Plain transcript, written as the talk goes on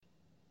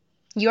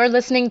You're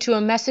listening to a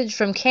message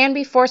from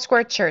Canby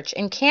Foursquare Church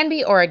in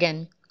Canby,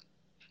 Oregon.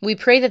 We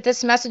pray that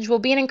this message will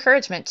be an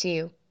encouragement to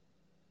you.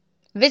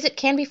 Visit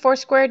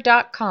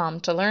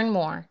canbyfoursquare.com to learn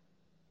more.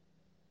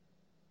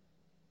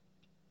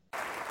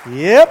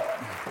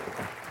 Yep.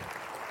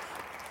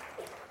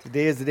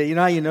 Today is the day. You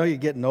know how you know you're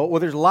getting old? Well,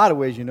 there's a lot of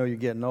ways you know you're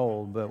getting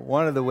old, but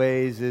one of the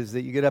ways is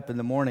that you get up in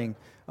the morning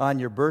on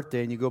your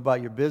birthday and you go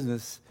about your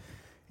business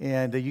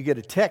and you get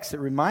a text that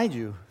reminds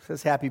you,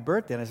 says happy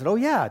birthday. And I said, oh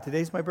yeah,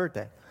 today's my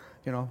birthday.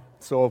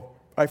 So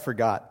I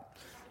forgot.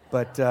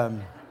 But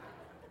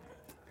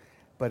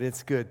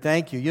it's good.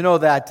 Thank you. You know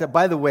that,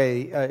 by the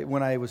way,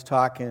 when I was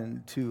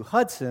talking to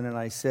Hudson and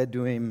I said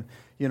to him,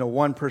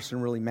 one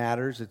person really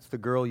matters. It's the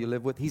girl you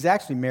live with. He's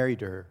actually married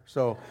to her.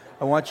 So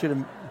I want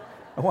you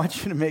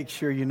to make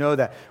sure you know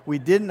that. We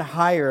didn't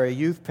hire a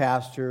youth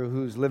pastor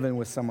who's living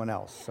with someone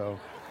else. So,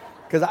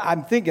 because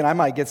I'm thinking I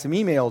might get some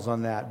emails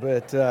on that.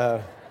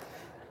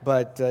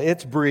 But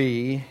it's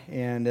Bree,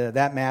 and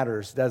that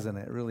matters, doesn't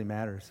it? It really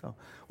matters. So,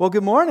 well,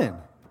 good morning.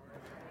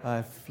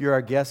 If you're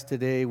our guest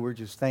today,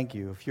 thank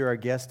you. If you're our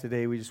guest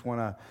today, we just want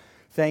to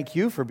thank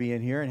you for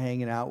being here and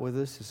hanging out with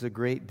us. It's a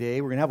great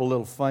day. We're going to have a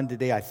little fun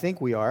today. I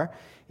think we are.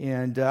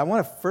 And I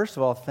want to, first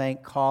of all,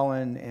 thank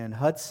Colin and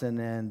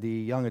Hudson and the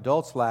young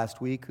adults last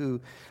week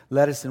who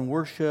led us in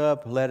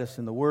worship, led us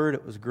in the Word.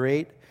 It was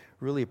great.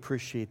 Really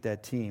appreciate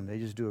that team. They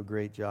just do a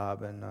great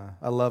job, and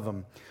I love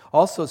them.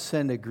 Also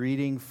send a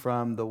greeting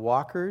from the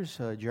Walkers,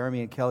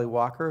 Jeremy and Kelly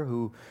Walker,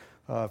 who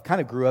kind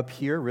of grew up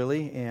here,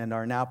 really, and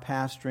are now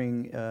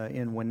pastoring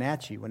in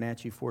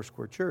Wenatchee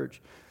Foursquare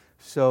Church.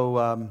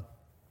 So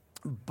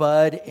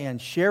Bud and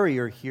Sherry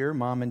are here,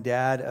 mom and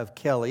dad of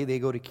Kelly. They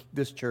go to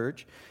this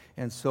church.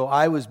 And so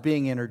I was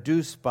being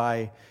introduced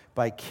by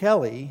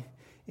Kelly,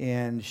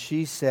 and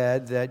she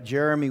said that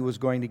Jeremy was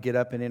going to get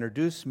up and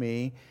introduce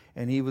me,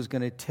 and he was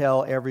going to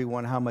tell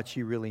everyone how much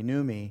he really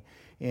knew me.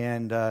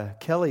 And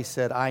Kelly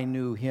said I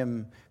knew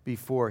him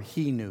before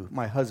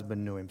my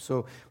husband knew him. So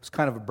it was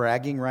kind of a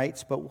bragging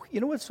rights. But you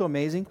know what's so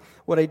amazing?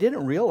 What I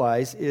didn't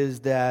realize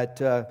is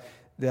that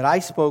I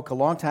spoke a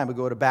long time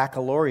ago at a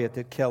baccalaureate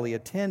that Kelly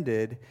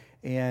attended,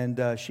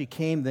 and she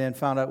came then,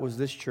 found out it was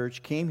this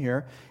church, came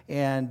here,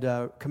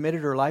 and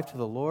committed her life to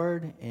the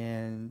Lord,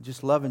 and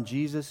just loving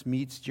Jesus,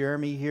 meets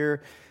Jeremy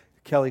here.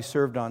 Kelly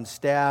served on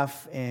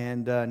staff,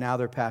 and now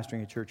they're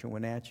pastoring a church in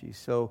Wenatchee.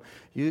 So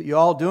you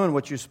all doing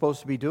what you're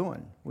supposed to be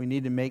doing. We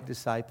need to make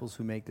disciples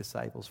who make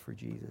disciples for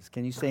Jesus.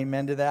 Can you say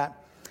amen to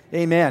that?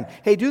 Amen.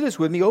 Hey, do this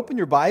with me. Open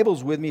your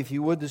Bibles with me, if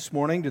you would, this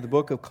morning to the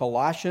book of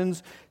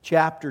Colossians,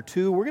 chapter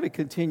 2. We're going to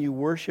continue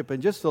worship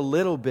in just a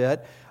little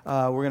bit.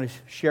 We're going to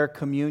share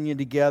communion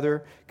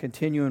together,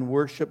 continue in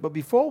worship. But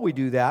before we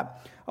do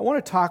that, I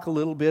want to talk a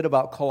little bit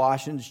about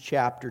Colossians,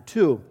 chapter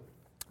 2.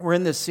 We're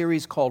in this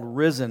series called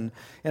Risen,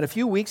 and a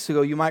few weeks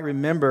ago, you might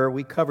remember,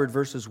 we covered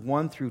verses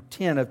 1 through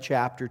 10 of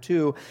chapter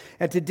 2,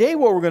 and today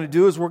what we're going to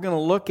do is we're going to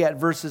look at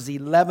verses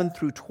 11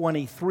 through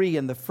 23.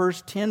 In the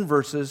first 10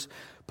 verses,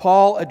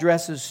 Paul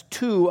addresses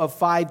 2 of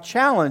 5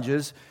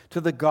 challenges to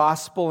the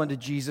gospel and to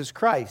Jesus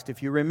Christ.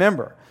 If you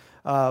remember,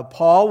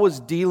 Paul was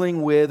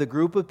dealing with a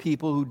group of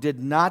people who did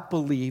not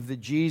believe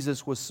that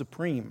Jesus was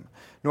supreme,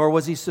 nor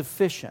was he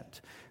sufficient,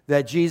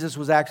 that Jesus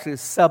was actually a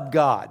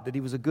sub-God, that he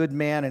was a good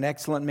man, an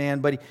excellent man,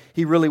 but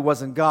he really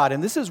wasn't God.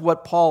 And this is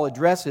what Paul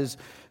addresses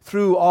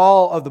through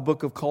all of the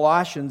book of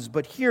Colossians,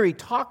 but here he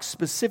talks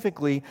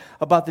specifically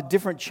about the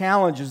different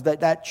challenges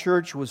that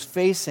church was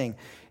facing.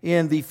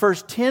 In the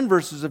first 10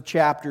 verses of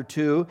chapter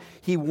 2,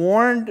 he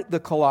warned the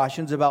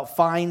Colossians about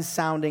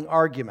fine-sounding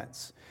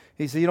arguments.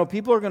 He said,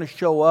 people are going to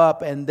show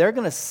up and they're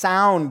going to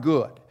sound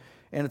good,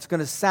 and it's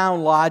going to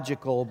sound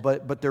logical,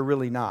 but they're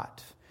really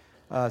not.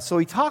 So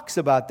he talks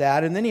about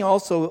that, and then he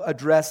also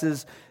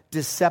addresses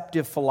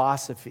deceptive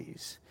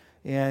philosophies.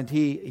 And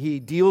he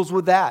deals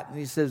with that. And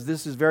he says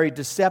this is very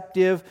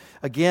deceptive.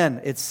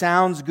 Again, it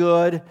sounds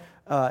good.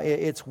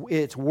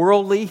 It's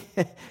worldly.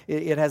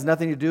 It has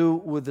nothing to do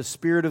with the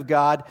Spirit of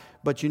God,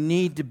 but you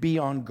need to be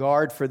on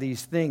guard for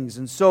these things.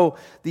 And so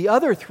the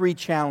other 3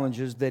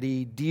 challenges that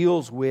he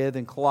deals with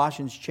in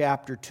Colossians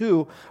chapter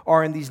 2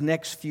 are in these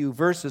next few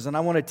verses. And I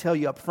want to tell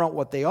you up front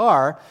what they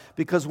are,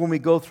 because when we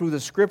go through the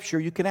Scripture,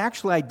 you can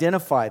actually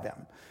identify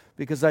them.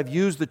 Because I've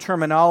used the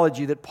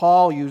terminology that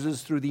Paul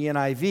uses through the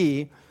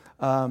NIV,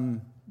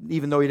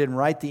 even though he didn't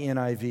write the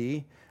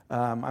NIV.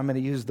 I'm going to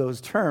use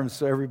those terms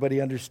so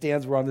everybody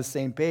understands we're on the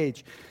same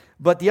page.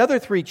 But the other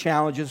 3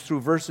 challenges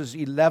through verses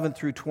 11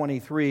 through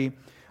 23,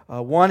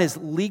 one is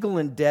legal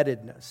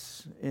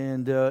indebtedness.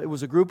 And it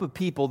was a group of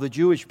people, the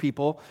Jewish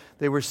people,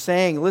 they were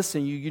saying,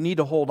 listen, you need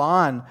to hold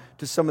on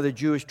to some of the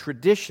Jewish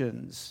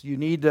traditions. You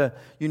need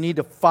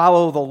to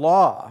follow the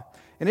law.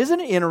 And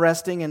isn't it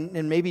interesting,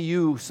 and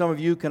maybe some of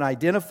you can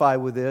identify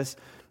with this,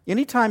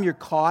 anytime you're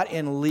caught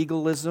in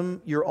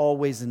legalism, you're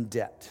always in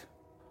debt.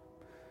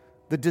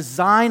 The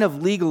design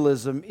of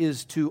legalism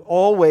is to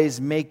always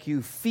make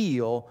you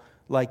feel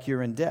like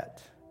you're in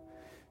debt.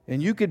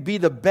 And you could be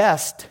the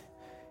best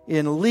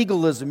in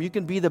legalism, you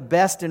can be the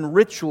best in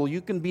ritual, you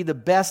can be the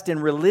best in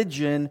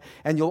religion,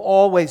 and you'll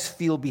always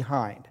feel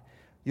behind.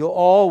 You'll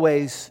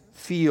always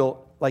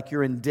feel like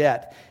you're in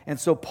debt. And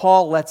so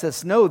Paul lets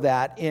us know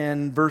that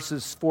in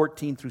verses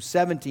 14 through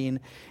 17.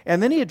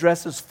 And then he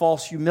addresses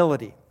false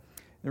humility.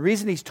 The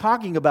reason he's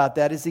talking about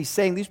that is he's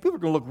saying these people are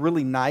going to look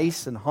really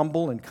nice and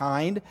humble and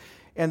kind,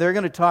 and they're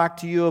going to talk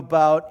to you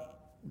about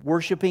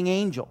worshiping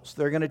angels.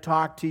 They're going to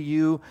talk to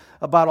you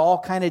about all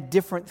kind of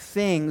different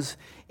things,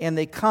 and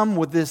they come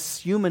with this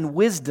human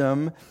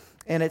wisdom,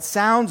 and it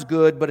sounds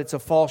good, but it's a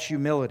false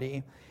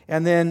humility.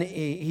 And then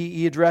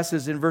he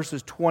addresses in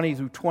verses 20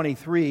 through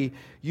 23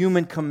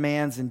 human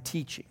commands and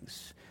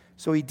teachings.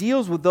 So he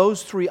deals with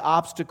those three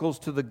obstacles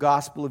to the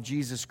gospel of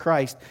Jesus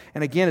Christ.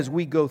 And again, as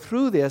we go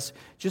through this,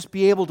 just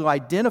be able to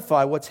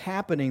identify what's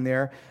happening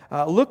there.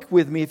 Look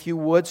with me, if you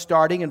would,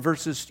 starting in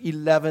verses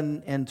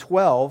 11 and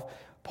 12.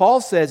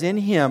 Paul says, "In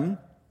him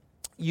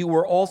you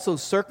were also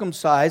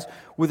circumcised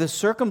with a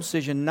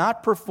circumcision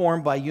not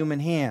performed by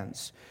human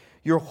hands.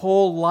 Your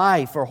whole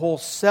life or whole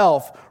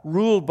self,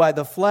 ruled by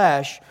the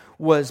flesh,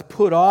 was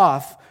put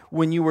off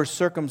when you were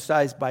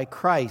circumcised by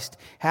Christ,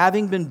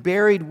 having been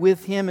buried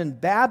with him in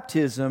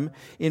baptism,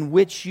 in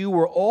which you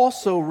were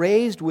also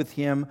raised with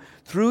him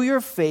through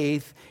your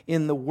faith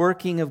in the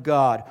working of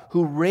God,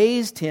 who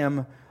raised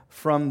him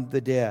from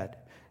the dead."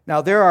 Now,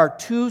 there are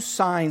two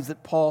signs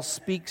that Paul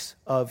speaks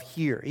of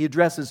here. He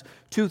addresses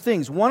two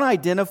things. One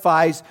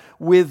identifies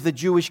with the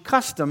Jewish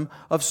custom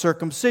of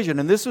circumcision,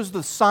 and this is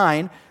the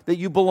sign that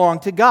you belong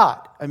to God.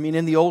 I mean,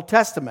 in the Old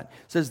Testament,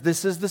 it says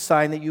this is the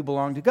sign that you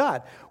belong to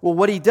God. Well,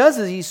 what he does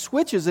is he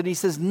switches it. He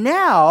says,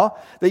 now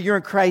that you're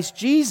in Christ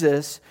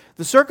Jesus,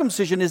 the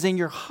circumcision is in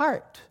your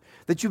heart,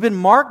 that you've been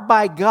marked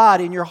by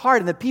God in your heart,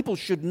 and that people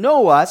should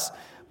know us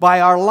by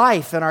our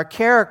life and our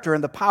character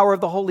and the power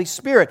of the Holy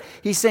Spirit.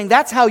 He's saying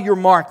that's how you're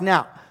marked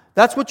now.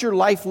 That's what your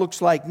life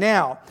looks like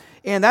now.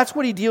 And that's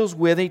what he deals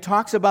with. He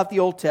talks about the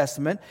Old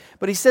Testament,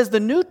 but he says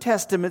the New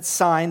Testament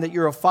sign that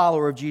you're a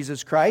follower of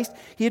Jesus Christ,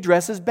 he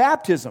addresses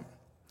baptism.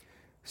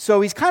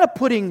 So he's kind of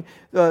putting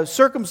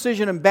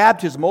circumcision and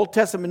baptism, Old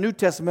Testament, New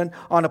Testament,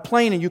 on a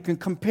plane, and you can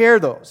compare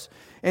those.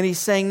 And he's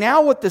saying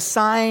now what the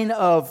sign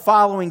of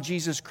following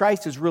Jesus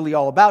Christ is really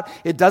all about.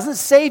 It doesn't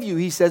save you,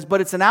 he says, but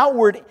it's an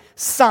outward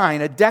sign,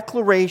 a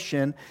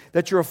declaration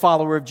that you're a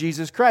follower of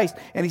Jesus Christ.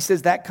 And he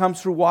says that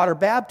comes through water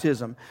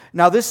baptism.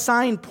 Now this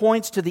sign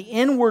points to the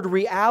inward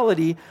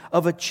reality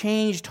of a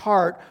changed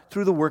heart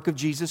through the work of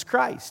Jesus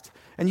Christ.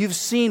 And you've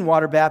seen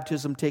water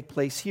baptism take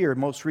place here,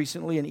 most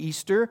recently in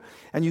Easter.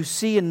 And you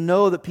see and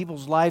know that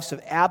people's lives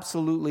have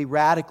absolutely,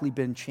 radically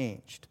been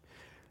changed.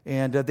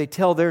 And they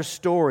tell their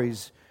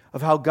stories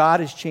of how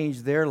God has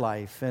changed their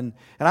life. And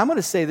I'm going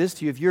to say this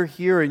to you, if you're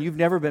here and you've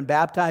never been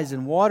baptized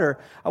in water,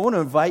 I want to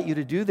invite you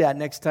to do that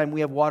next time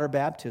we have water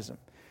baptism.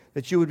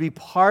 That you would be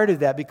part of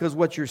that, because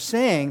what you're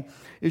saying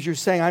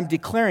is I'm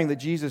declaring that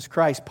Jesus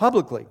Christ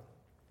publicly,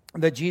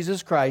 that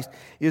Jesus Christ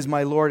is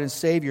my Lord and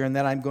Savior, and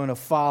that I'm going to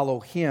follow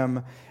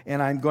Him,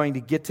 and I'm going to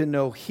get to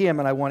know Him,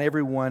 and I want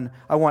everyone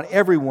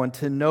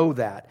to know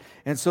that.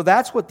 And so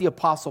that's what the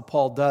Apostle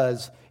Paul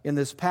does in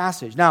this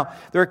passage. Now,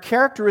 there are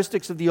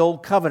characteristics of the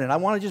Old Covenant. I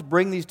want to just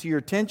bring these to your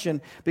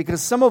attention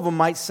because some of them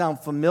might sound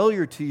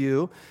familiar to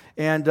you,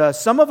 and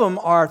some of them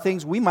are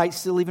things we might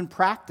still even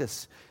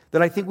practice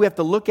that I think we have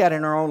to look at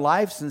in our own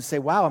lives and say,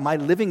 wow, am I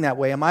living that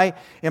way? Am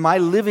I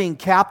living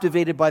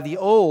captivated by the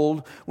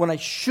old when I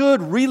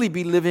should really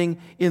be living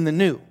in the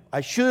new?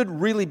 I should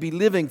really be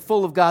living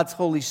full of God's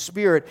Holy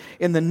Spirit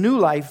in the new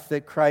life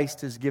that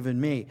Christ has given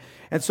me.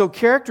 And so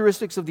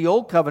characteristics of the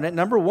Old Covenant,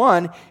 number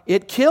one,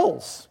 it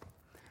kills.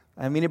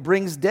 I mean, it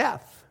brings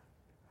death.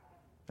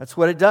 That's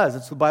what it does.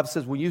 That's what the Bible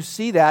says. When you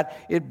see that,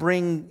 it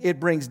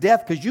brings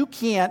death, because you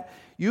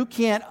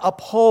can't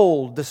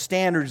uphold the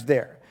standards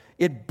there.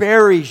 It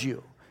buries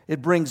you.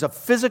 It brings a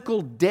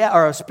physical death,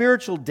 or a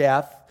spiritual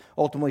death,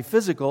 ultimately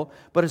physical,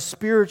 but a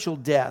spiritual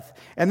death.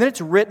 And then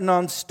it's written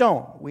on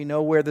stone. We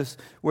know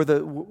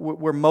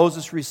where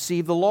Moses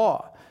received the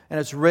law, and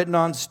it's written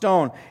on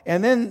stone.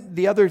 And then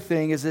the other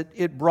thing is that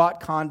it brought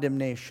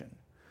condemnation.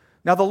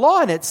 Now, the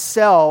law in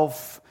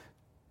itself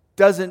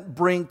doesn't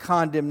bring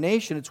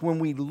condemnation. It's when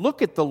we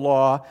look at the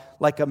law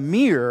like a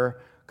mirror,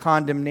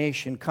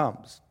 condemnation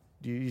comes.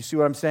 Do you see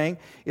what I'm saying?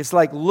 It's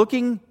like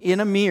looking in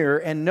a mirror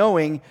and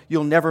knowing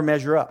you'll never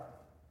measure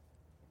up.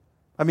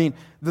 I mean,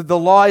 the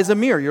law is a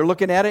mirror. You're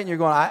looking at it and you're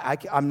going, I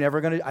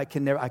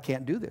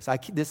can't do this.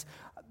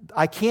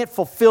 I can't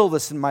fulfill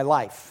this in my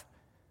life.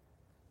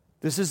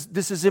 This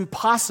is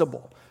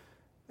impossible.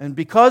 And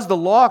because the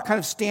law kind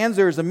of stands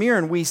there as a mirror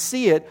and we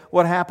see it,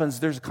 what happens?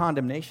 There's a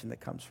condemnation that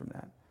comes from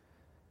that.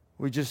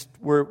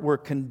 We're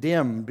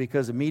condemned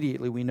because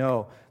immediately we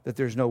know that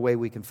there's no way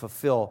we can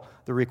fulfill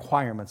the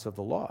requirements of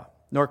the law.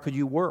 Nor could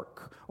you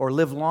work or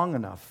live long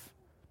enough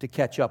to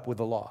catch up with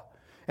the law.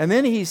 And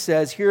then he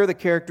says, here are the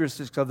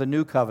characteristics of the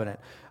new covenant.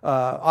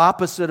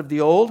 Opposite of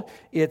the old,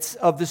 it's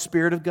of the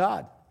Spirit of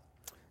God.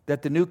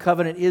 That the new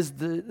covenant is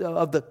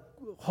of the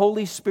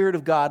Holy Spirit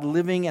of God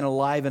living and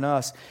alive in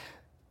us.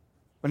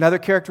 Another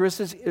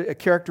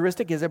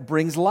characteristic is it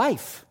brings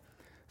life.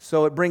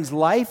 So it brings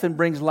life and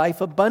brings life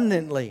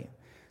abundantly.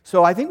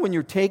 So I think when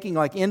you're taking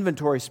like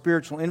inventory,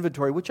 spiritual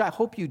inventory, which I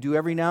hope you do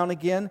every now and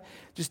again,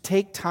 just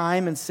take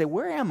time and say,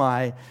 where am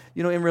I,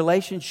 in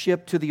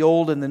relationship to the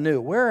old and the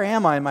new? Where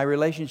am I in my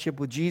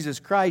relationship with Jesus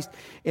Christ?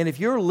 And if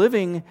you're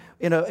living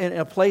in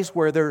a place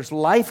where there's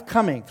life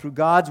coming through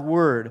God's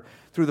Word,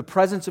 through the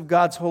presence of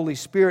God's Holy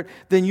Spirit,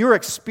 then you're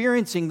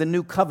experiencing the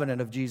new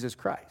covenant of Jesus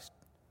Christ.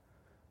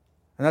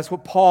 And that's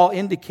what Paul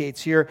indicates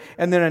here.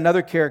 And then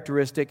another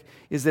characteristic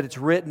is that it's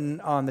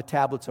written on the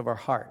tablets of our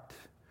heart.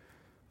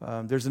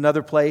 There's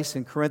another place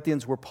in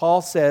Corinthians where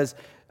Paul says,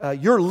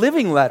 you're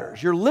living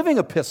letters, you're living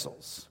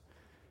epistles.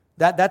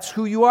 That's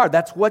who you are.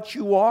 That's what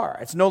you are.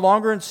 It's no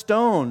longer in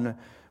stone,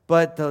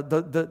 but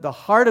the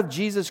heart of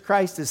Jesus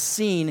Christ is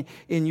seen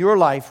in your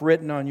life,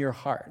 written on your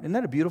heart. Isn't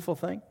that a beautiful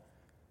thing?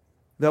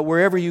 That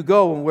wherever you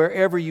go and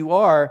wherever you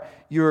are,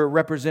 you're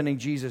representing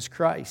Jesus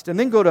Christ. And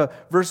then go to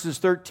verses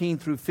 13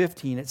 through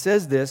 15. It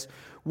says this,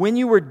 when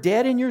you were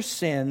dead in your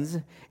sins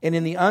and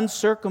in the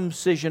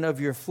uncircumcision of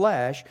your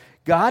flesh,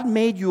 God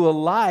made you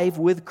alive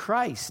with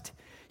Christ.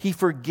 He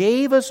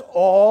forgave us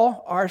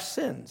all our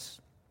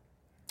sins,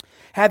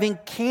 having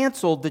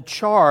canceled the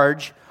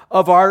charge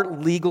of our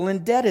legal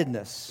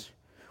indebtedness,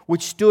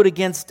 which stood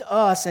against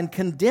us and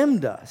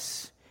condemned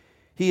us.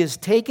 He has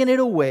taken it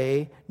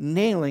away,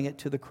 nailing it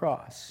to the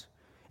cross.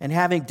 And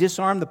having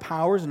disarmed the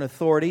powers and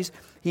authorities,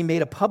 He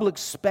made a public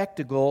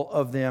spectacle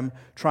of them,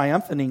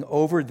 triumphing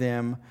over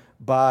them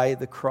by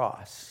the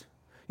cross.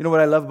 You know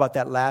what I love about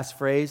that last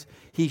phrase?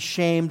 He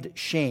shamed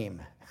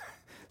shame.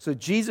 So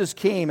Jesus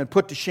came and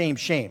put to shame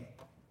shame.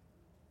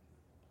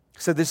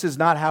 So this is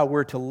not how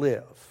we're to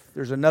live.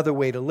 There's another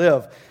way to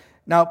live.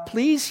 Now,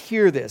 please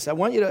hear this. I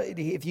want you to,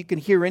 if you can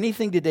hear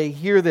anything today,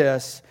 hear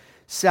this.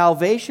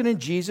 Salvation in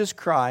Jesus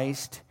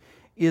Christ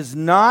is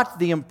not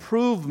the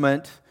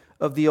improvement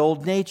of the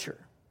old nature.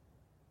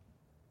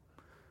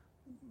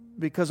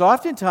 Because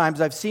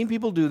oftentimes I've seen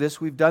people do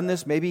this. We've done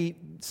this maybe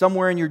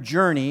somewhere in your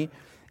journey.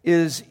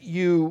 Is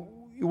you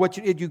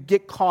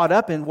get caught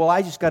up in, well,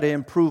 I just got to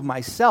improve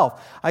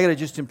myself. I got to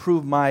just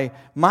improve my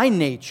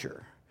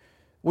nature.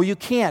 Well, you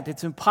can't.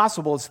 It's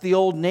impossible. It's the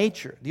old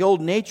nature. The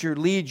old nature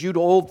leads you to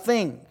old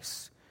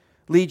things,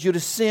 leads you to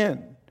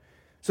sin.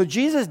 So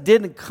Jesus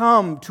didn't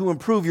come to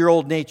improve your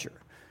old nature.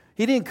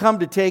 He didn't come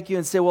to take you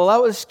and say, well,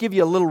 let's give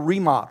you a little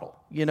remodel,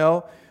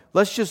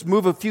 Let's just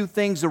move a few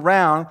things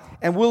around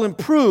and we'll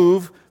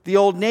improve the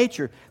old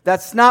nature.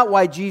 That's not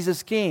why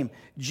Jesus came.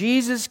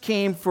 Jesus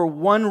came for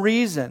one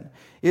reason.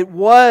 It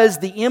was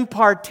the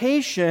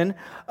impartation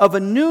of a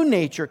new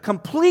nature,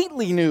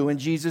 completely new in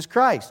Jesus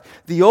Christ.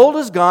 The old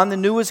is gone, the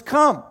new has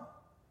come.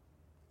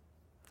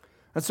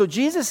 And so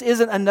Jesus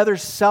isn't another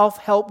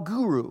self-help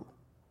guru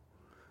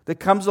that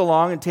comes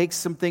along and takes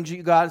some things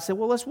you got and say,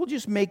 we'll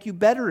just make you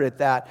better at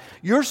that.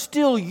 You're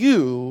still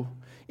you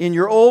in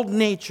your old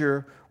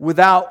nature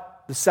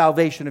without the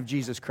salvation of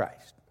Jesus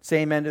Christ.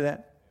 Say amen to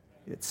that?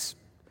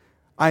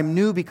 I'm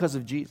new because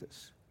of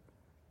Jesus.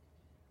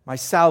 My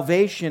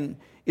salvation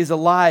is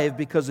alive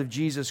because of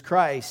Jesus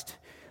Christ.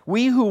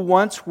 We who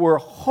once were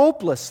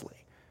hopelessly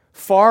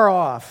far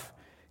off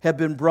have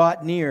been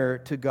brought near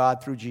to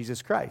God through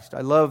Jesus Christ.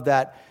 I love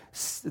that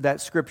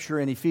scripture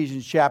in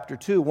Ephesians chapter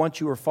 2. Once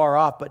you were far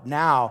off, but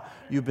now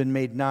you've been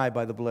made nigh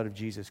by the blood of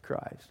Jesus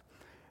Christ.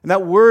 And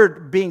that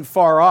word being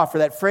far off, or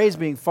that phrase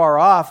being far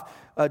off,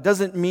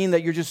 doesn't mean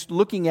that you're just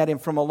looking at Him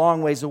from a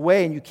long ways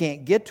away and you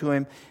can't get to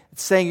Him.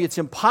 It's saying it's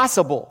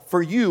impossible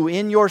for you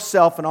in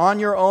yourself and on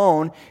your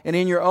own and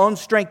in your own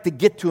strength to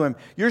get to Him.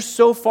 You're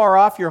so far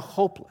off, you're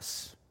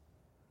hopeless.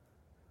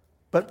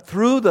 But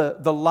through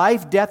the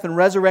life, death, and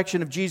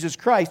resurrection of Jesus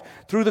Christ,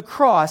 through the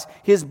cross,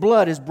 His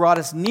blood has brought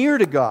us near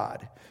to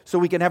God so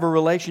we can have a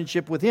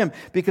relationship with Him.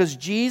 Because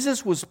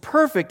Jesus was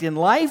perfect in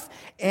life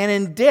and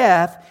in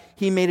death,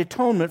 He made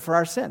atonement for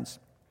our sins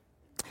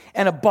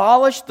and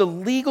abolished the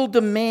legal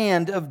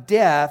demand of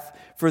death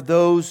for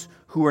those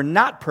who are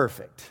not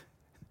perfect.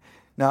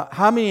 Now,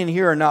 how many in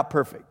here are not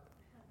perfect?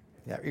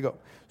 Yeah, there you go.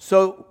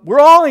 So we're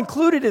all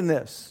included in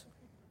this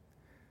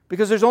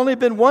because there's only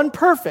been one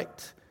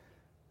perfect,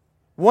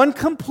 one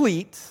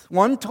complete,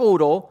 one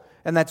total,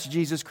 and that's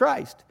Jesus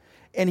Christ.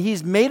 And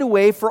He's made a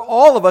way for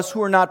all of us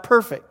who are not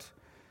perfect.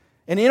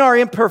 And in our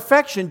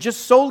imperfection,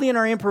 just solely in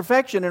our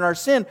imperfection, in our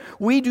sin,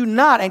 we do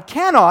not and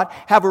cannot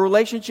have a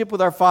relationship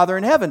with our Father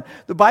in heaven.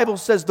 The Bible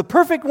says the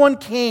perfect one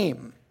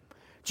came,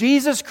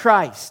 Jesus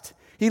Christ.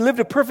 He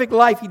lived a perfect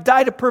life. He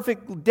died a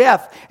perfect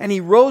death, and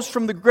He rose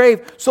from the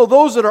grave so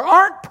those that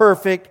aren't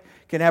perfect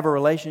can have a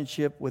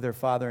relationship with their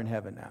Father in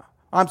heaven now.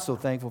 I'm so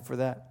thankful for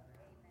that.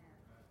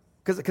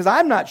 Because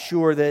I'm not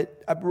sure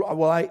that,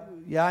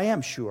 I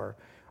am sure.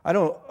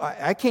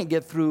 I can't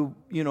get through,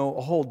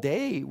 a whole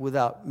day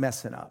without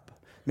messing up.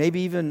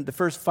 Maybe even the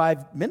first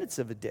 5 minutes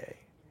of a day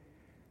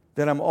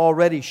that I'm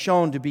already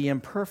shown to be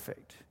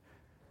imperfect.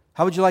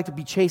 How would you like to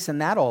be chasing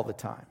that all the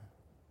time?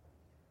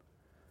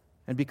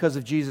 And because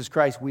of Jesus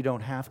Christ, we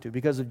don't have to.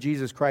 Because of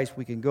Jesus Christ,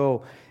 we can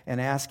go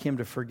and ask Him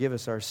to forgive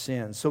us our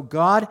sins. So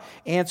God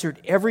answered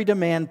every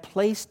demand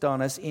placed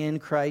on us in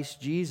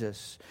Christ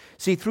Jesus.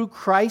 See, through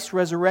Christ's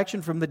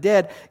resurrection from the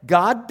dead,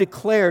 God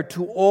declared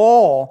to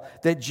all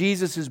that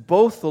Jesus is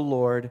both the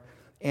Lord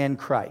and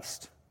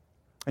Christ.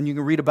 And you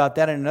can read about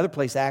that in another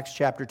place, Acts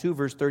chapter 2,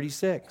 verse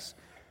 36.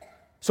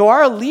 So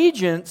our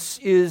allegiance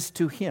is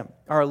to Him.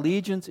 Our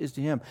allegiance is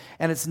to Him.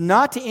 And it's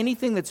not to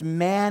anything that's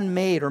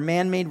man-made or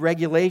man-made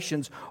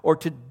regulations or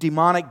to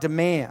demonic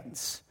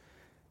demands.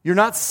 You're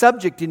not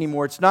subject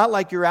anymore. It's not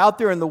like you're out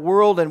there in the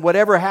world and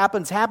whatever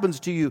happens,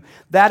 happens to you.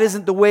 That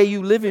isn't the way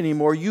you live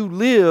anymore. You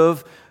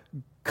live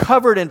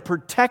covered and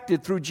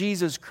protected through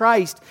Jesus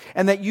Christ,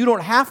 and that you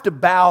don't have to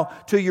bow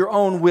to your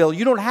own will.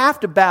 You don't have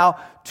to bow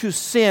to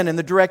sin in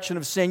the direction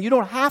of sin. You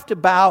don't have to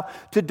bow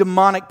to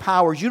demonic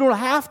powers. You don't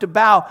have to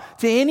bow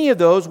to any of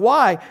those.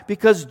 Why?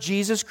 Because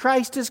Jesus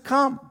Christ has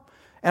come,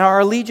 and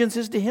our allegiance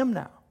is to Him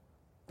now.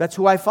 That's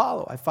who I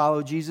follow. I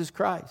follow Jesus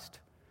Christ.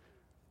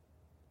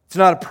 It's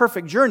not a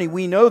perfect journey,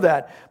 we know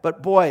that,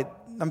 but boy,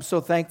 I'm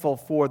so thankful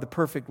for the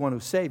perfect one who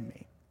saved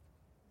me.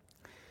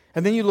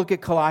 And then you look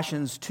at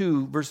Colossians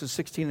 2, verses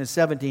 16 and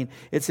 17.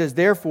 It says,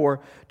 "Therefore,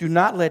 do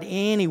not let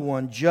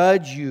anyone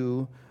judge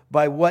you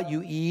by what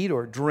you eat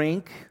or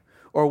drink,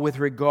 or with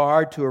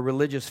regard to a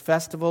religious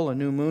festival, a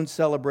new moon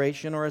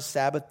celebration, or a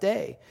Sabbath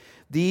day.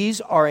 These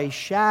are a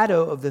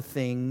shadow of the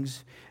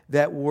things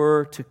that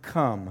were to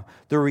come.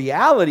 The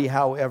reality,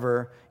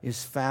 however,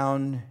 is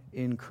found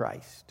in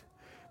Christ."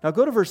 Now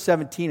go to verse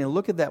 17 and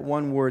look at that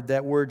one word,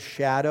 that word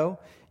shadow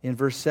in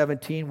verse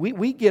 17.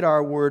 We get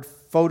our word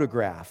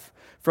photograph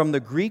from the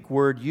Greek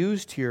word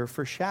used here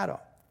for shadow.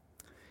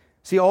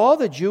 See, all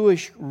the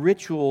Jewish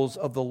rituals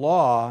of the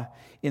law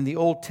in the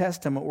Old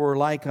Testament were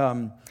like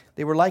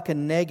a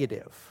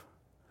negative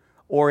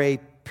or a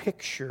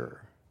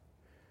picture.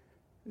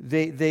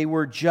 They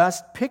were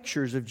just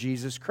pictures of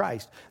Jesus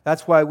Christ.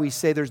 That's why we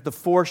say there's the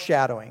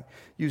foreshadowing.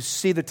 You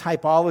see the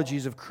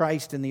typologies of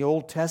Christ in the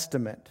Old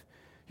Testament.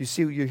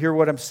 You hear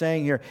what I'm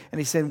saying here. And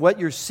he's saying what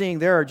you're seeing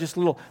there are just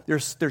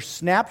they're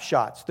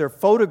snapshots, they're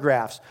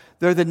photographs.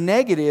 They're the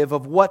negative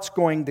of what's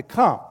going to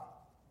come.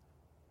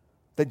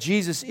 That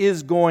Jesus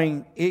is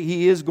going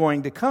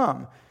to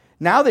come.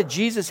 Now that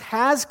Jesus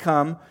has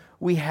come,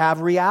 we have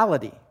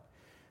reality.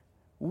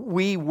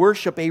 We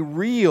worship a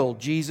real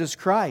Jesus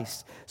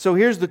Christ. So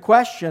here's the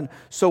question.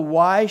 So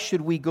why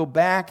should we go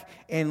back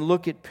and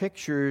look at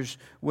pictures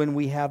when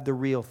we have the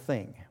real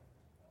thing?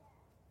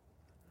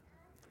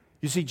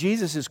 You see,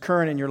 Jesus is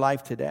current in your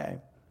life today.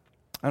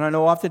 And I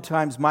know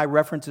oftentimes my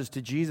references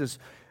to Jesus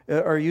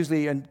are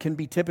usually and can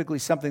be typically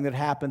something that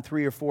happened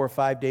 3 or 4 or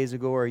 5 days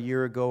ago or a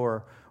year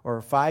ago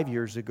or 5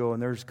 years ago.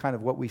 And there's kind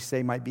of what we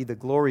say might be the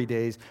glory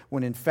days,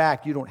 when in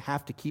fact you don't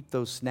have to keep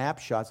those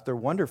snapshots. They're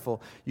wonderful.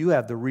 You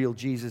have the real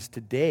Jesus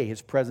today,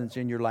 His presence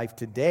in your life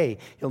today.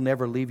 He'll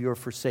never leave you or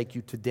forsake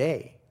you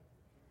today.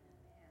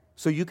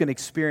 So you can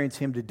experience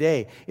Him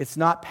today. It's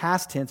not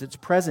past tense, it's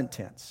present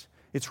tense.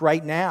 It's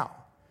right now.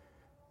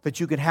 That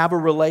you can have a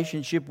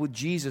relationship with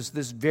Jesus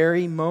this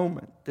very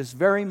moment. I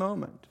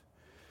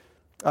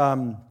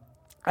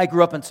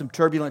grew up in some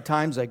turbulent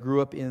times. I grew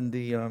up in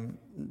the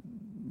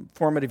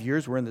formative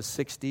years. We're in the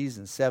 60s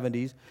and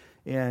 70s.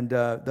 And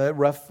that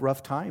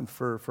rough time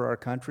for our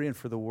country and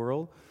for the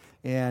world.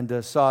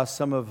 And saw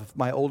some of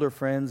my older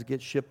friends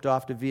get shipped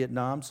off to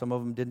Vietnam. Some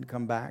of them didn't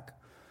come back.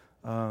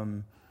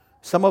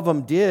 Some of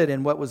them did,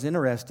 and what was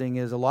interesting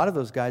is a lot of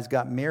those guys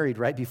got married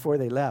right before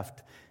they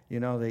left. You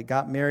know, they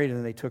got married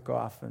and they took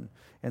off and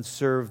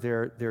served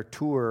their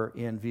tour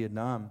in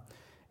Vietnam.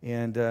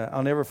 And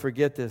I'll never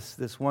forget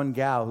this one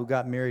gal who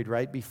got married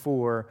right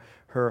before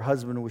her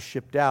husband was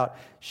shipped out.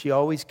 She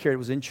always carried, it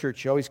was in church,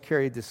 she always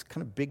carried this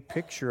kind of big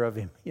picture of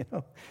him,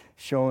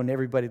 showing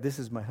everybody, this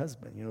is my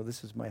husband,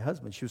 this is my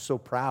husband. She was so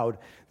proud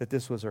that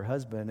this was her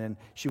husband, and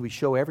she would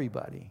show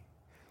everybody.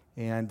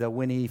 And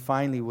when he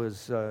finally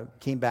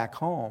came back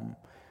home,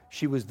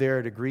 she was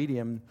there to greet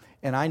him.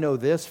 And I know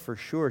this for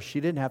sure.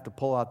 She didn't have to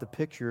pull out the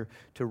picture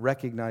to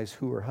recognize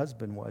who her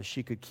husband was.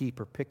 She could keep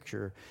her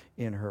picture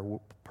in her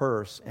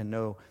purse and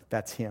know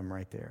that's him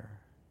right there.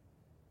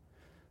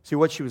 See,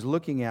 what she was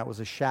looking at was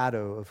a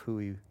shadow of who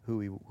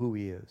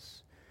he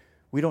is.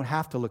 We don't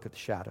have to look at the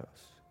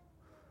shadows.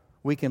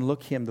 We can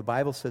look Him, the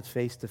Bible says,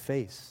 face to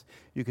face.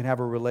 You can have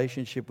a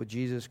relationship with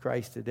Jesus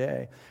Christ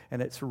today,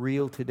 and it's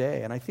real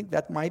today. And I think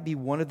that might be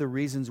one of the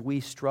reasons we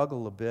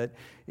struggle a bit,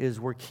 is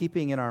we're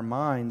keeping in our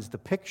minds the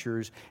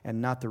pictures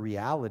and not the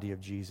reality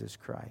of Jesus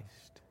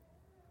Christ.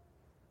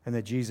 And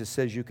that Jesus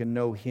says you can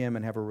know Him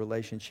and have a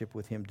relationship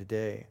with Him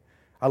today.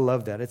 I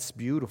love that. It's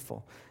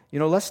beautiful.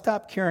 Let's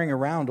stop carrying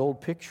around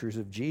old pictures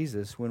of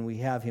Jesus when we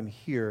have Him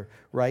here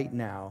right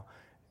now.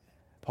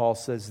 Paul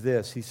says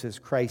this, he says,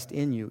 Christ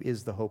in you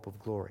is the hope of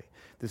glory.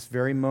 This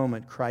very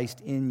moment,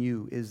 Christ in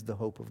you is the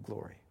hope of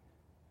glory.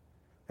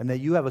 And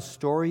that you have a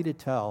story to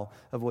tell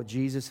of what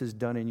Jesus has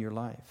done in your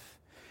life.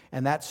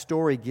 And that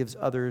story gives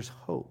others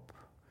hope.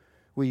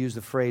 We use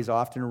the phrase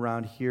often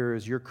around here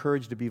is your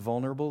courage to be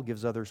vulnerable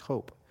gives others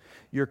hope.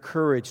 your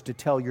courage to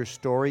tell your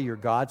story, your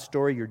God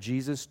story, your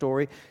Jesus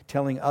story,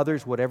 telling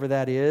others whatever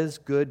that is,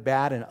 good,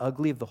 bad, and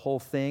ugly of the whole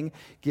thing,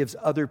 gives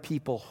other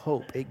people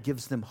hope. It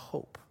gives them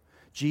hope.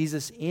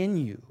 Jesus in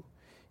you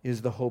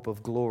is the hope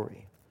of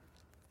glory.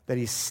 That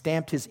He's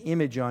stamped His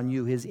image on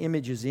you. His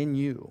image is in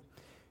you.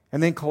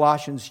 And then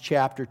Colossians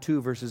chapter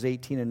 2, verses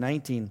 18 and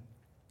 19,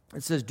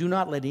 it says, "Do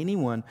not let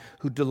anyone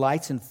who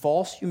delights in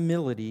false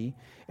humility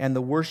and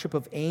the worship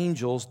of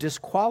angels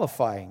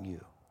disqualifying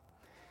you.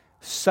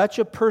 Such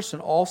a person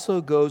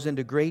also goes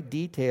into great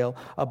detail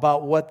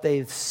about what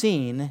they've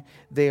seen.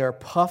 They are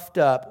puffed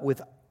up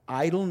with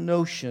idle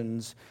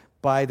notions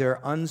by their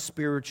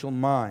unspiritual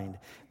mind.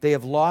 They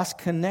have lost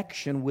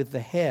connection with the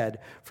head,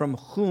 from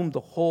whom the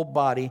whole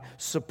body,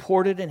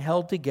 supported and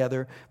held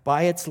together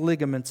by its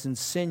ligaments and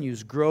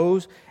sinews,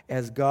 grows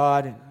as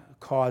God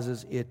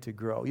causes it to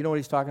grow." You know what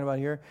he's talking about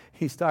here?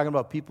 He's talking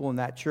about people in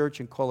that church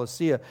in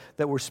Colossae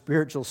that were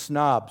spiritual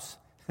snobs.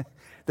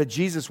 That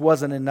Jesus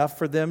wasn't enough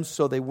for them,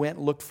 so they went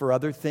and looked for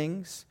other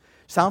things.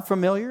 Sound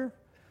familiar?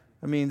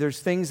 I mean, there's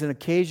things and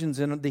occasions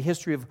in the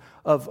history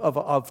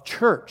of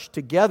church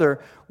together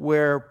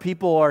where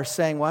people are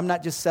saying, well, I'm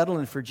not just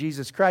settling for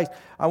Jesus Christ.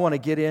 I want to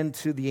get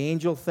into the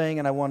angel thing,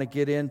 and I want to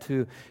get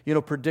into,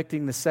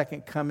 predicting the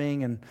second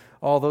coming and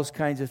all those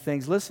kinds of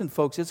things. Listen,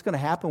 folks, it's going to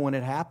happen when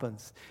it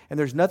happens. And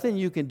there's nothing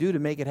you can do to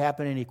make it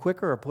happen any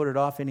quicker or put it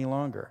off any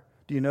longer.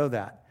 Do you know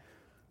that?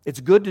 It's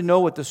good to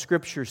know what the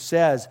Scripture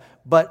says,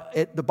 but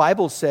the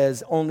Bible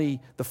says only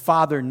the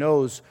Father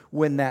knows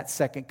when that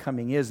second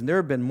coming is. And there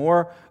have been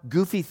more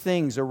goofy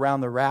things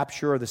around the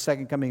rapture or the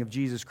second coming of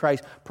Jesus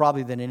Christ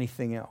probably than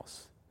anything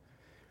else.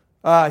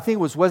 I think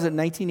was it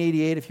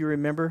 1988, if you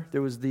remember?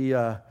 There was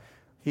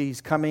He's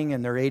coming,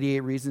 and there are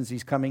 88 reasons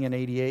He's coming in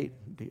 88.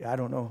 I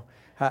don't know.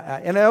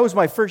 And that was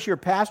my first year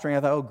pastoring. I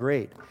thought, oh,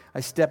 great.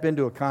 I step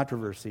into a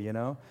controversy,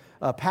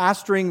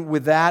 pastoring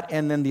with that,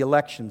 and then the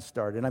election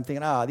started. And I'm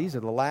thinking, these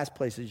are the last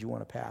places you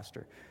want to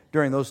pastor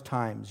during those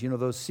times,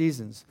 those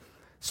seasons.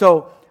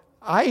 So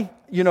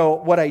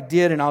what I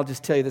did, and I'll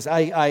just tell you this.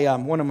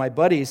 One of my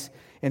buddies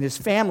and his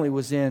family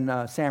was in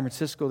San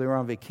Francisco. They were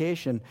on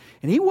vacation,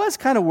 and he was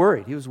kind of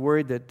worried. He was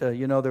worried that,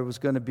 there was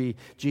going to be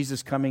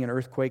Jesus coming and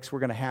earthquakes were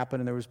going to happen,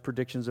 and there was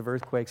predictions of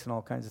earthquakes and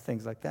all kinds of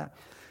things like that.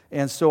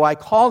 And so I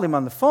called him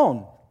on the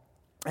phone,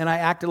 and I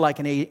acted like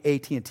an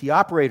AT&T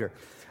operator.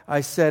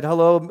 I said,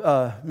 hello,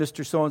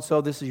 Mr.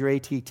 So-and-so, this is your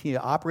AT&T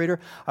operator.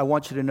 I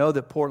want you to know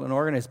that Portland,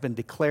 Oregon has been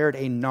declared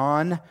a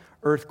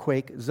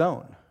non-earthquake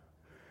zone.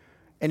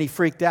 And he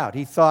freaked out.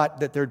 He thought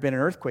that there had been an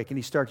earthquake, and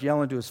he starts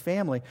yelling to his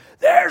family,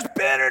 there's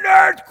been an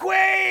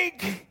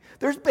earthquake!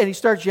 He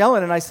starts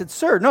yelling, and I said,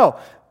 sir, no,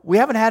 we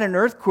haven't had an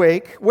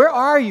earthquake. Where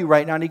are you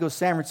right now? And he goes,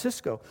 San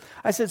Francisco.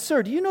 I said,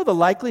 sir, do you know the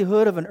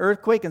likelihood of an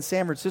earthquake in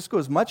San Francisco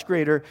is much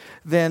greater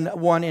than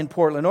one in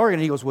Portland, Oregon?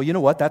 And he goes, well, you know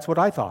what? That's what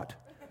I thought.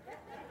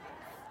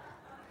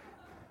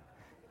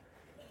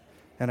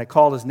 And I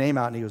called his name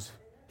out, and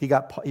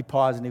he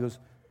paused, and he goes,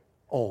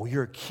 oh,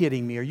 you're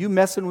kidding me. Are you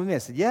messing with me? I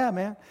said, yeah,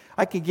 man.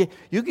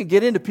 You can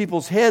get into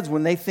people's heads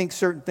when they think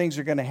certain things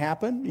are going to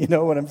happen. You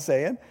know what I'm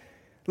saying?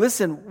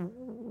 Listen,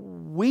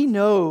 we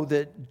know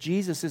that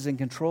Jesus is in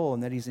control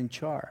and that He's in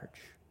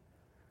charge.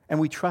 And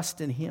we trust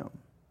in Him.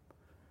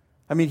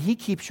 I mean, He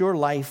keeps your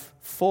life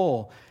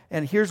full.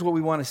 And here's what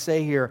we want to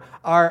say here.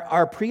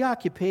 Our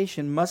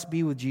preoccupation must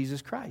be with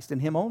Jesus Christ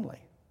and Him only.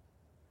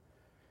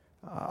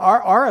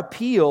 Our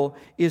appeal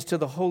is to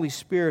the Holy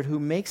Spirit, who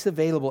makes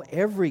available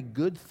every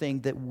good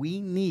thing that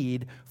we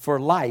need for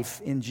life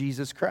in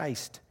Jesus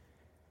Christ.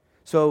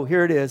 So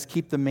here it is,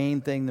 keep the main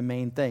thing the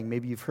main thing.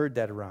 Maybe you've heard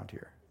that around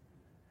here.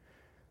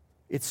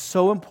 It's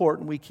so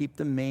important we keep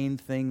the main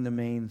thing the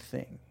main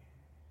thing.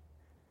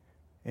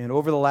 And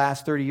over the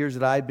last 30 years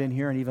that I've been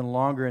here, and even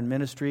longer in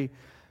ministry,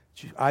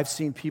 I've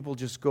seen people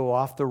just go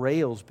off the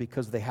rails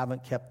because they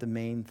haven't kept the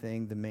main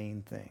thing the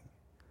main thing.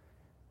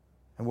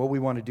 And what we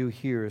want to do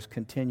here is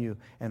continue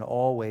and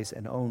always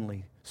and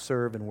only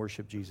serve and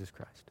worship Jesus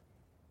Christ.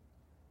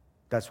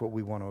 That's what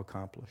we want to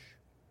accomplish.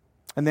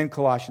 And then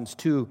Colossians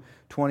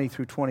 2:20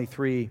 through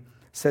 23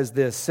 says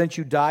this, since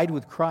you died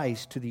with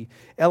Christ to the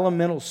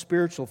elemental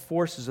spiritual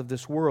forces of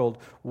this world,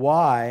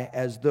 why,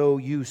 as though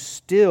you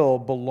still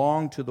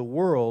belong to the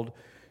world,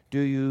 do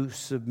you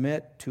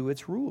submit to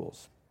its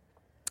rules?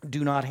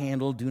 Do not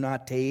handle, do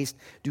not taste,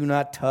 do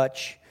not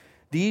touch.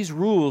 These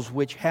rules,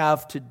 which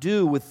have to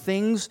do with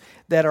things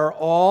that are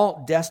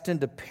all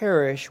destined to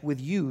perish with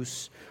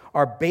use,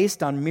 are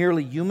based on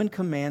merely human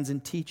commands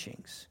and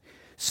teachings.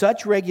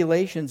 Such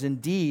regulations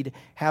indeed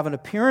have an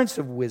appearance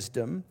of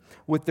wisdom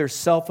with their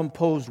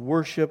self-imposed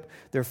worship,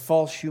 their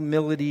false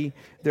humility,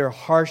 their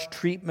harsh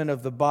treatment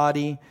of the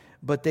body,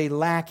 but they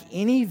lack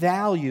any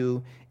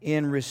value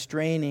in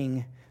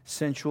restraining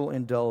sensual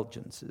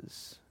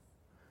indulgences.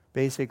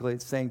 Basically,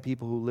 it's saying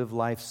people who live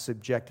life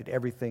subjected,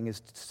 everything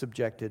is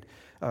subjected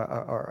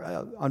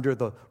under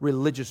the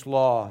religious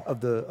law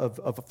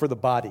for the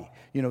body.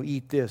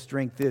 Eat this,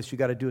 drink this, you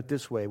got to do it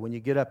this way. When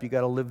you get up, you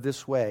got to live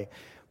this way.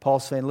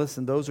 Paul's saying,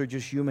 listen, those are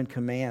just human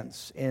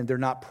commands, and they're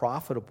not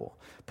profitable.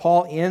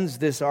 Paul ends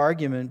this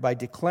argument by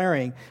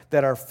declaring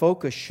that our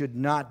focus should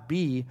not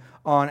be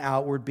on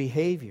outward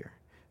behavior.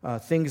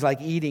 Things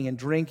like eating and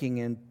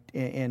drinking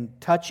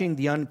and touching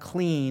the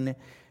unclean.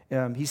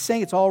 He's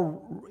saying it's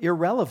all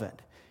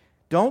irrelevant.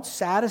 Don't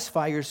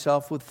satisfy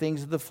yourself with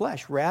things of the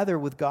flesh, rather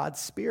with God's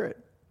Spirit.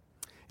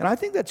 And I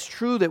think that's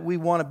true that we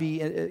want to be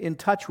in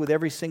touch with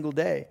every single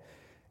day.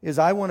 Is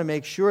I want to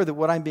make sure that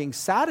what I'm being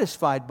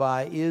satisfied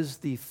by is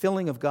the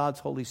filling of God's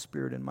Holy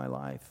Spirit in my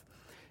life.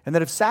 And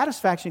that if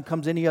satisfaction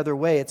comes any other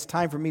way, it's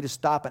time for me to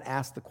stop and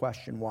ask the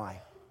question,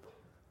 why?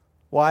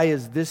 Why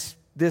is this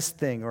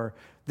thing or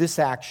this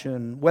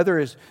action, whether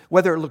it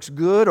looks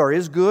good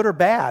or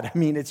bad? I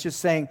mean, it's just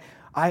saying,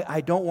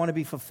 I don't want to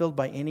be fulfilled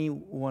by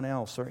anyone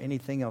else or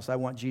anything else. I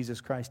want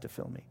Jesus Christ to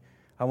fill me.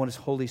 I want His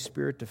Holy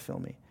Spirit to fill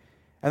me.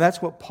 And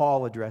that's what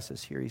Paul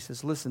addresses here. He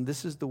says, listen,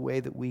 this is the way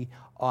that we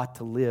ought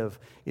to live.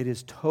 It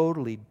is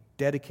totally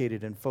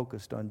dedicated and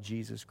focused on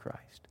Jesus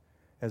Christ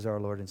as our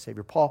Lord and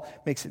Savior. Paul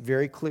makes it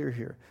very clear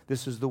here.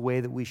 This is the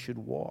way that we should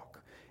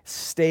walk.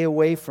 Stay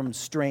away from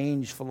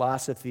strange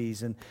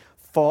philosophies and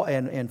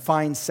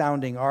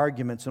fine-sounding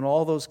arguments and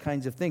all those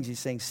kinds of things. He's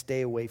saying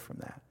stay away from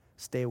that.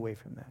 Stay away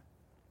from that.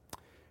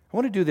 I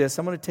want to do this.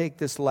 I'm going to take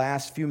this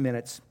last few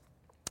minutes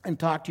and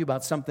talk to you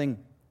about something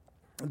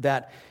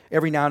that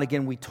every now and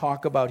again we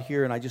talk about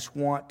here, and I just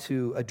want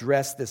to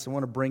address this. I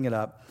want to bring it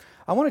up.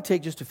 I want to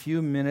take just a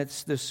few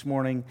minutes this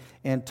morning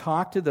and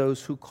talk to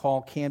those who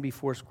call Canby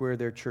Foursquare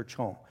their church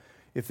home.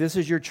 If this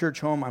is your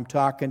church home, I'm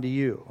talking to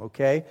you,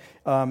 okay?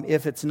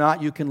 If it's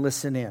not, you can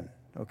listen in,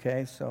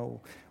 okay? So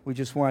we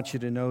just want you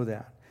to know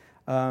that.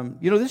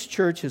 This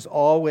church has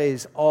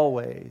always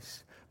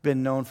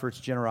been known for its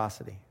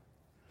generosity.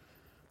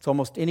 It's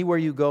almost anywhere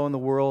you go in the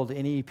world,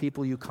 any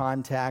people you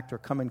contact or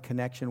come in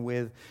connection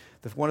with,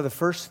 one of the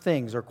first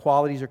things or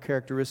qualities or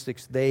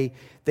characteristics they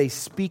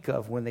speak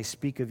of when they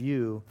speak of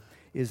you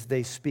is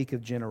they speak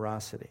of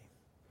generosity.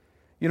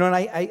 And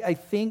I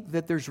think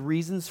that there's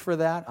reasons for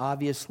that.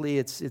 Obviously,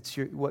 it's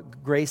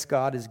what grace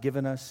God has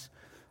given us.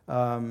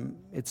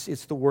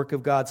 It's the work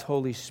of God's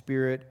Holy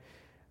Spirit.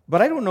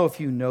 But I don't know if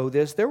you know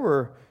this. There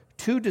were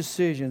 2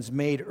 decisions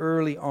made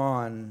early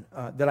on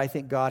that I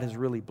think God has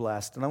really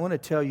blessed. And I want to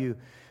tell you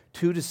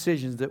 2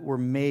 decisions that were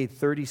made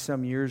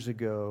 30-some years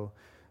ago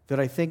that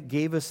I think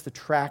gave us the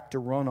track to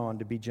run on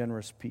to be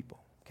generous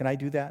people. Can I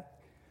do that?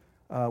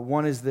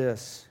 One is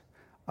this.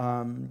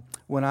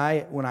 When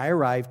I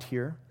arrived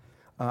here,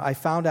 I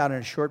found out in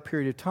a short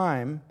period of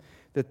time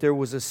that there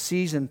was a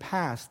season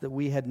past that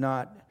we had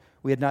not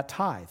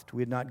tithed.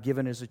 We had not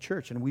given as a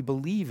church, and we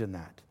believe in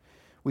that.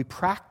 We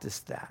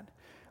practiced that.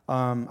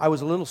 I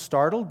was a little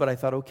startled, but I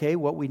thought, okay,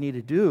 what we need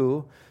to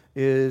do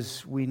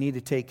is we need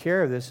to take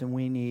care of this, and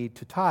we need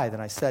to tithe.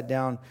 And I sat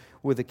down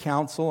with the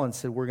council and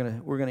said, we're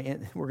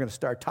going to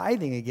start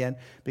tithing again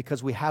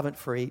because we haven't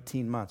for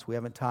 18 months. We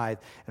haven't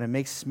tithed, and it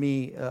makes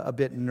me a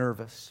bit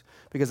nervous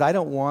because I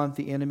don't want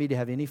the enemy to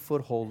have any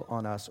foothold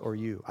on us or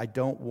you. I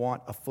don't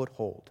want a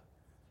foothold.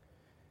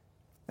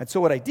 And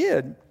so what I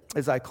did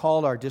is I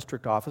called our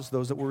district office,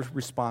 those that we're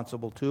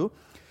responsible to,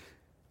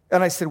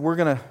 and I said, we're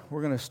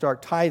gonna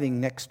start tithing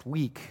next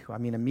week. I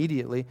mean,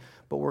 immediately,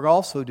 but we're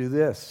also do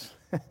this.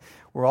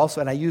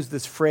 And I used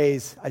this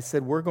phrase. I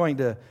said, we're going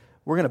to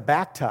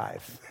back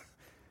tithe.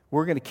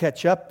 We're going to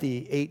catch up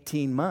the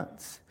 18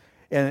 months.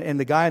 And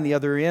the guy on the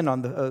other end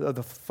on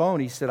the phone,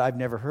 he said, I've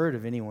never heard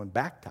of anyone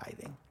back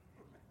tithing.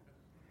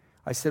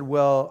 I said,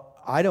 well,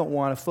 I don't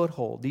want a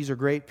foothold. These are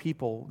great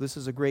people. This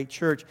is a great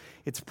church.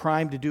 It's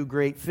primed to do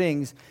great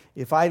things.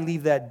 If I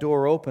leave that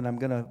door open, I'm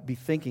going to be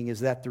thinking, is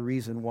that the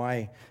reason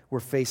why we're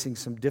facing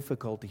some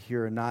difficulty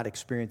here and not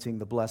experiencing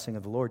the blessing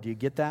of the Lord? Do you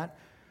get that?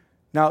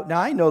 Now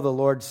I know the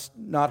Lord's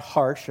not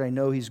harsh. I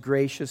know He's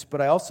gracious, but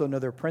I also know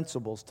there are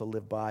principles to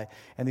live by,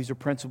 and these are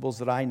principles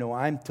that I know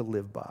I'm to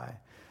live by.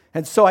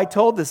 And so I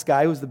told this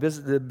guy who's the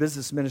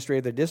business administrator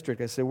of the district,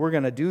 I said, we're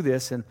going to do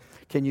this, and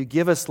can you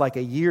give us like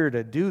a year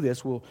to do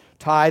this? We'll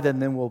tithe,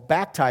 and then we'll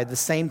back tithe the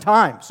same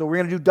time. So we're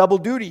going to do double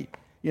duty,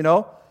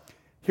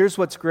 Here's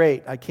what's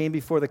great. I came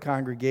before the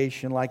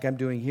congregation like I'm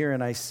doing here,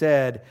 and I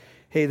said,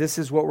 hey, this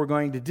is what we're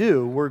going to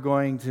do. We're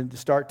going to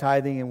start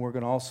tithing, and we're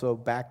going to also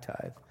back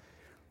tithe.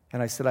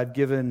 And I said, I've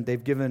given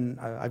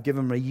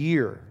them a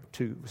year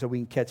so we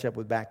can catch up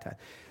with back tithe.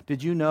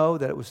 Did you know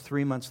that it was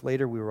 3 months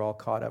later we were all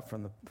caught up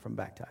from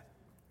back tithe?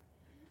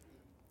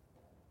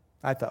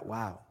 I thought,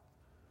 wow,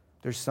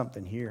 there's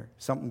something here,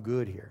 something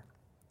good here.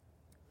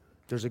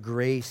 There's a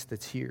grace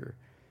that's here.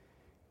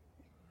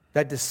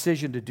 That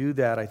decision to do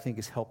that, I think,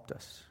 has helped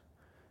us.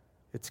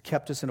 It's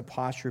kept us in a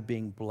posture of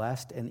being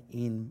blessed,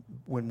 and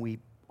when we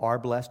are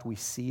blessed, we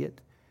see it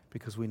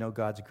because we know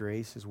God's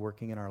grace is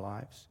working in our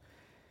lives.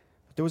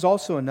 There was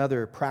also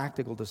another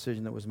practical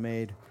decision that was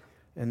made,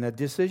 and the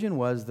decision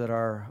was that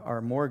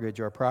our mortgage,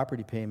 our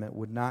property payment,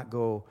 would not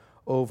go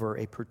over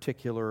a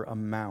particular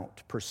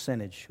amount,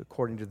 percentage,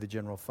 according to the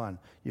general fund.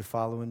 You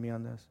following me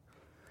on this?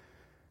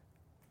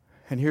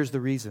 And here's the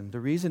reason. The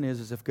reason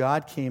is if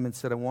God came and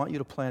said, I want you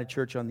to plant a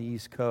church on the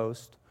East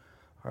Coast,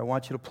 or I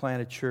want you to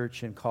plant a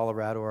church in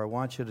Colorado, or I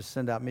want you to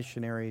send out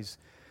missionaries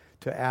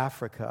to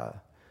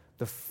Africa,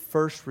 the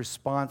first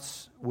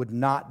response would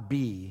not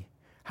be,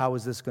 how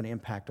is this going to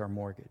impact our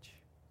mortgage?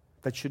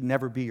 That should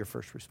never be your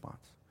first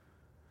response.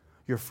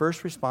 Your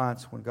first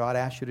response when God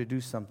asks you to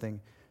do something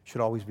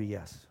should always be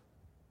yes.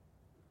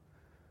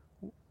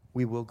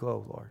 We will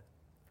go, Lord.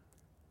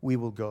 We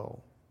will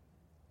go.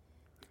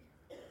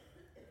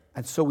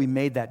 And so we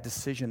made that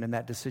decision, and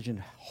that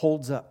decision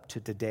holds up to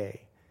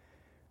today,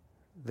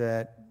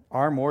 that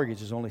our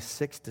mortgage is only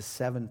 6 to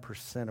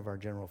 7% of our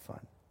general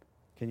fund.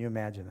 Can you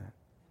imagine that?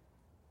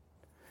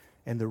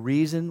 And the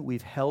reason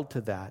we've held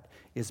to that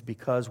is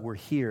because we're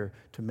here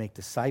to make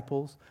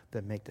disciples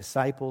that make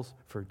disciples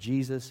for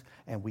Jesus,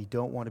 and we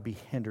don't want to be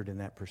hindered in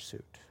that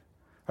pursuit.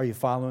 Are you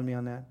following me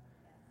on that?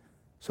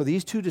 So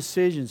these two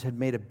decisions had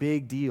made a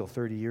big deal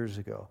 30 years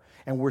ago,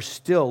 and we're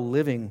still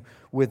living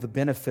with the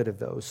benefit of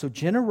those. So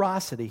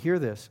generosity, hear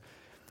this,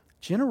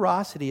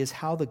 generosity is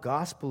how the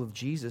gospel of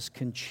Jesus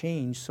can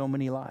change so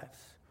many lives.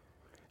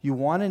 You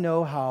want to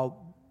know how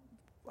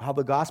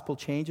the gospel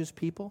changes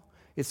people?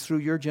 It's through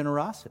your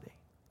generosity.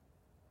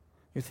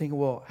 You're thinking,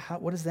 well,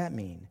 what does that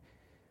mean?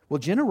 Well,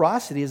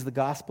 generosity is the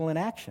gospel in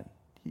action.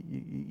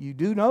 You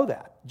do know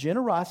that.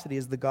 Generosity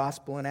is the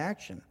gospel in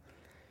action.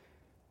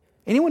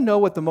 Anyone know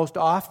what the most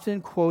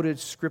often quoted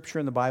scripture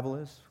in the Bible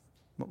is?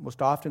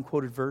 Most often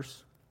quoted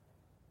verse?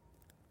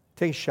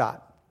 Take a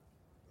shot.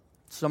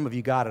 Some of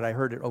you got it. I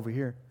heard it over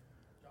here.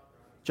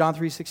 John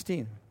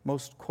 3:16.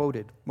 Most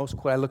quoted.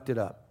 I looked it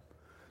up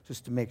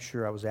just to make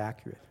sure I was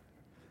accurate.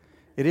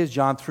 It is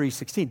John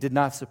 3:16. Did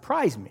not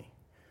surprise me.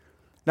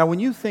 Now, when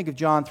you think of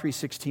John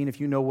 3:16, if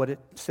you know what it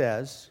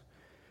says,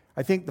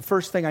 I think the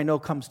first thing I know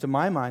comes to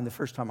my mind the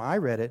first time I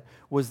read it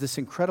was this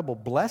incredible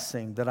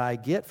blessing that I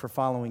get for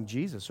following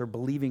Jesus or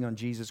believing on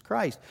Jesus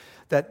Christ,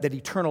 that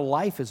eternal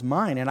life is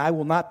mine and I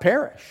will not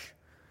perish.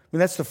 I mean,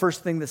 that's the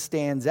first thing that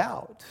stands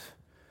out.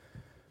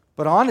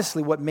 But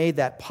honestly, what made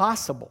that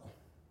possible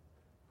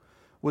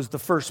was the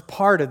first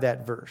part of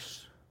that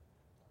verse.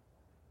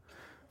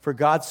 For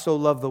God so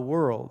loved the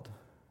world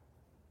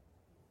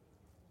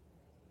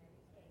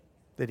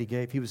that He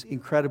gave. He was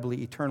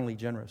incredibly, eternally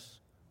generous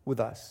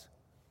with us.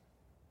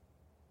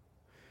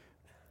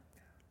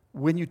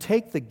 When you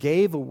take the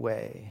gave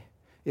away,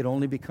 it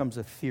only becomes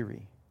a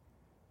theory.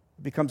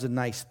 It becomes a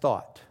nice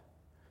thought.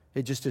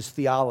 It just is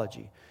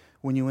theology.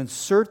 When you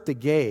insert the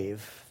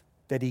gave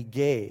that He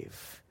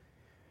gave,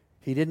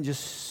 He didn't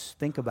just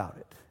think about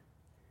it.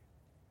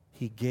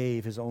 He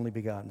gave His only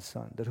begotten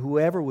Son, that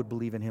whoever would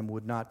believe in Him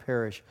would not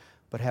perish,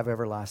 but have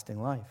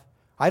everlasting life.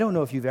 I don't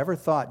know if you've ever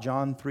thought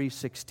John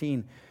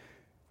 3:16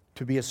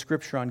 to be a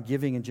scripture on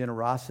giving and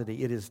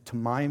generosity. It is, to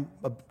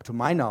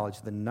my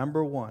knowledge, the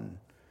number one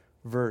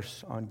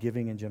verse on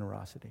giving and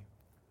generosity.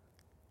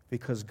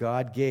 Because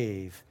God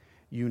gave,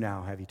 you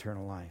now have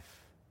eternal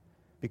life.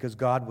 Because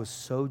God was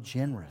so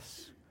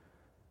generous,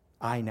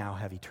 I now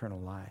have eternal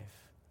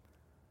life.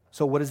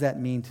 So what does that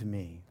mean to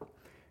me?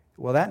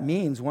 Well, that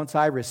means once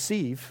I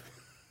receive,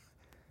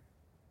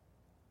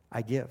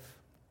 I give.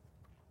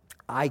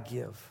 I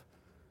give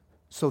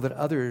so that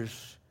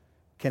others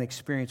can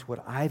experience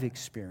what I've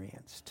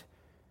experienced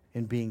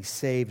in being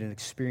saved and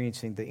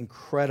experiencing the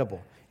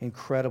incredible,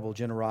 incredible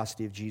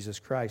generosity of Jesus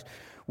Christ.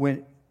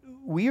 When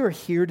we are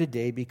here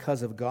today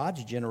because of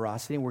God's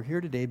generosity, and we're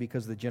here today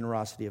because of the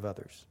generosity of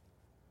others.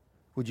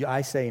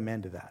 I say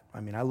amen to that?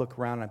 I mean, I look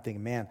around and I'm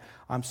thinking, man,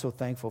 I'm so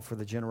thankful for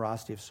the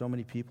generosity of so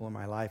many people in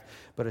my life,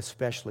 but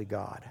especially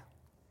God.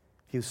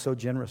 He was so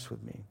generous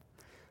with me.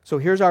 So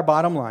here's our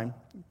bottom line.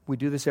 We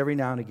do this every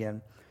now and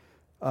again.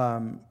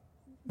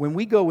 When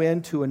we go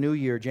into a new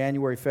year,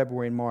 January,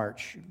 February, and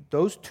March,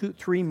 those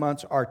 3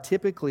 months are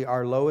typically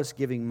our lowest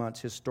giving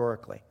months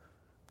historically.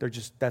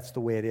 That's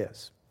the way it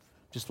is.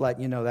 Just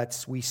letting you know,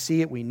 we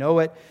see it, we know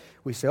it.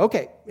 We say,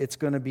 okay, it's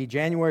going to be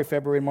January,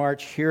 February,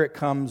 March. Here it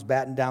comes,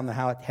 batten down the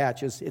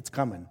hatches. It's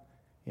coming,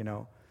 you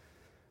know.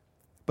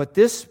 But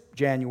this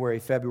January,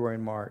 February,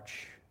 and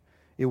March,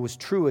 it was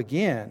true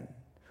again.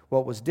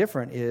 What was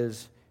different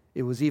is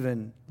it was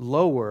even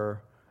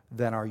lower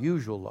than our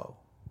usual low.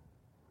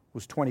 It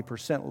was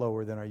 20%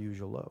 lower than our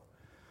usual low.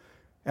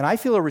 And I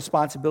feel a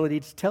responsibility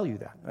to tell you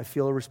that. I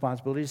feel a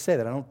responsibility to say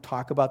that. I don't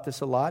talk about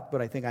this a lot,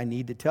 but I think I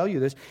need to tell you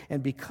this.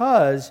 And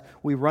because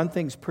we run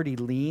things pretty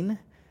lean,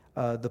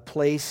 the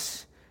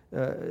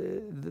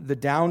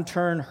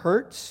downturn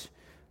hurts,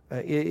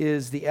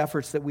 is the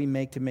efforts that we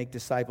make to make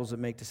disciples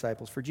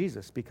for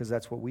Jesus, because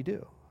that's what we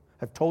do.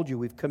 I've told you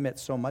we've commit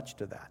so much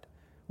to that.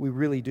 We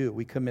really do.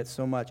 We commit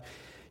so much.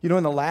 You know,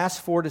 in the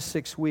last 4 to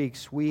 6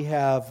 weeks, we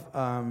have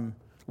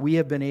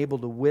been able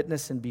to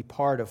witness and be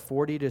part of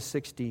 40 to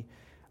 60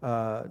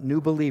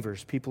 new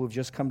believers, people who've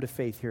just come to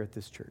faith here at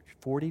this church.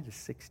 40 to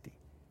 60.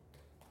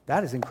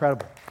 That is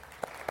incredible.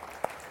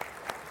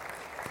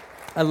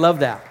 I love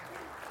that.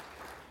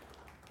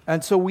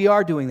 And so we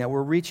are doing that.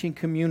 We're reaching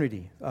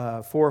community.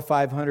 400 or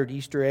 500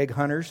 Easter egg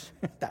hunters.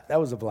 that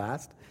was a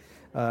blast.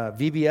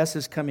 VBS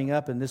is coming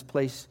up, and this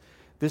place,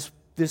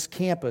 this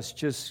campus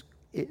just,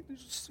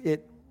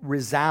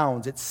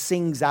 resounds, it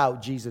sings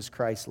out Jesus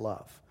Christ's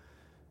love.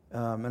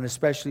 And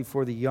especially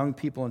for the young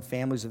people and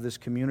families of this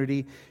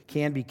community.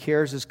 Canby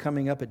Cares is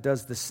coming up. It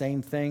does the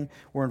same thing.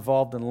 We're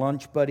involved in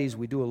Lunch Buddies.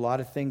 We do a lot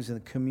of things in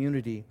the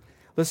community.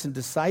 Listen,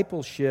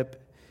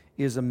 discipleship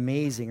is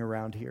amazing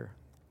around here.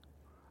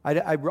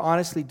 I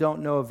honestly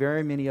don't know of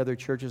very many other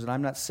churches, and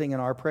I'm not singing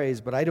our praise,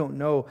 but I don't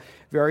know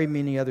very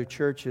many other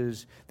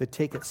churches that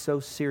take it so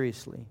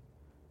seriously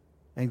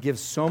and give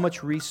so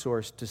much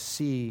resource to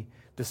see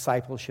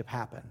discipleship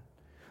happen.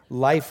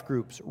 Life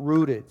groups,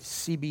 Rooted,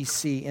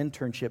 CBC,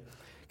 internship.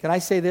 Can I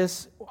say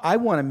this? I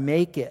want to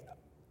make it.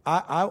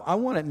 I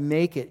want to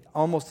make it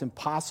almost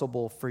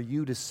impossible for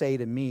you to say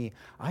to me,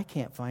 I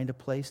can't find a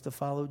place to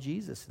follow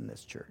Jesus in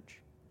this church.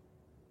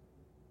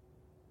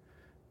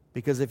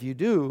 Because if you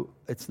do,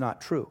 it's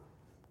not true.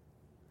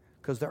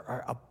 Because there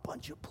are a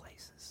bunch of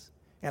places.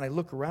 And I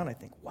look around, I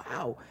think,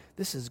 wow,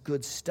 this is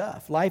good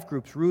stuff. Life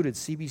groups, Rooted,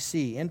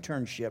 CBC,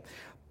 internship,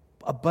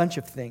 a bunch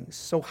of things.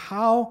 So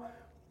how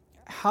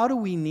do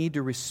we need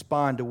to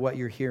respond to what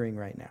you're hearing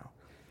right now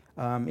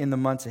in the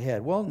months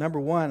ahead? Well, number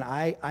one,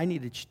 I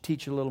need to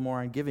teach a little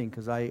more on giving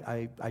because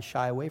I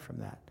shy away from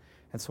that.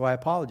 And so I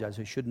apologize.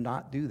 I should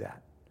not do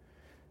that.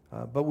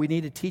 But we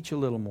need to teach a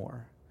little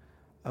more.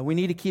 We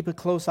need to keep a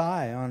close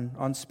eye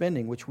on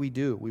spending, which we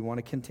do. We want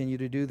to continue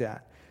to do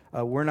that.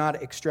 We're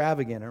not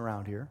extravagant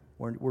around here.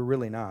 We're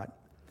really not.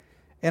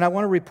 And I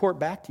want to report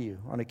back to you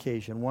on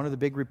occasion. One of the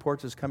big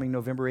reports is coming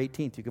November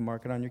 18th. You can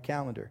mark it on your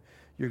calendar.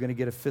 You're going to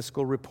get a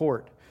fiscal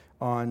report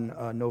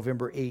on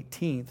November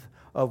 18th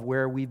of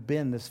where we've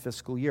been this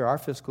fiscal year. Our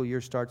fiscal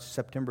year starts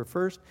September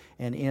 1st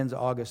and ends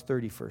August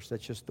 31st.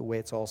 That's just the way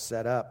it's all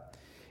set up.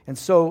 And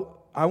so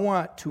I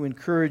want to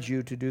encourage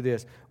you to do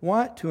this. I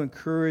want to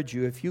encourage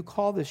you, if you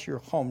call this your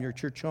home, your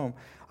church home,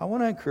 I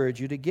want to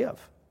encourage you to give.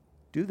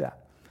 Do that.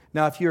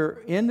 Now, if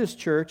you're in this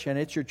church and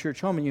it's your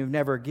church home and you've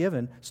never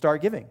given,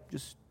 start giving.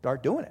 Just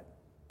start doing it.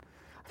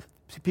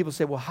 People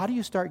say, well, how do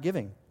you start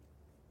giving?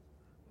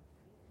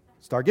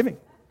 Start giving.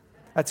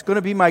 That's going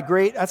to be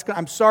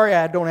I'm sorry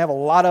I don't have a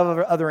lot of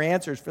other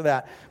answers for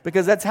that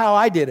because that's how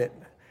I did it.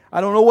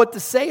 I don't know what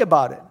to say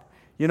about it.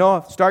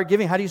 Start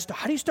giving. How do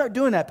you start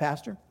doing that,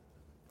 Pastor?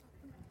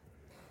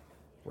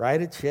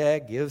 Write a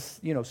check,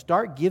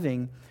 start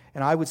giving.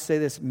 And I would say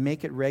this,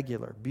 make it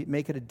regular.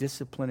 Make it a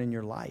discipline in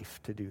your life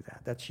to do that.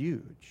 That's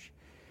huge.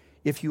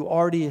 If you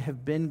already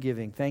have been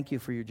giving, thank you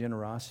for your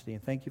generosity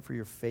and thank you for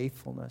your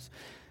faithfulness.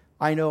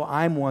 I know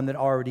I'm one that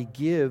already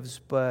gives,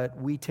 but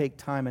we take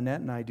time, Annette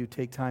and I do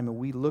take time, and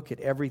we look at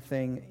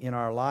everything in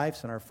our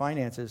lives and our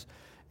finances,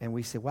 and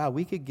we say, wow,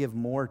 we could give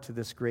more to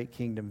this great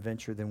kingdom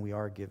venture than we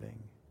are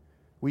giving.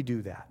 We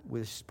do that.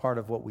 It's part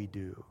of what we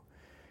do.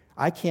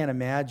 I can't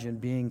imagine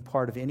being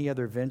part of any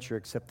other venture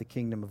except the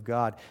kingdom of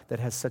God that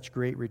has such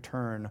great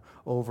return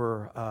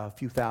over a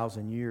few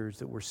thousand years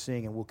that we're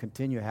seeing and will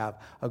continue to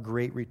have a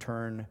great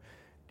return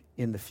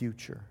in the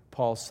future.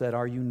 Paul said,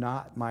 are you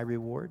not my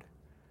reward?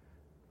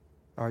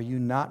 Are you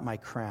not my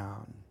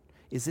crown?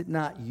 Is it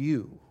not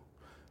you?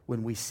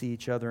 When we see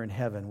each other in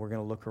heaven, we're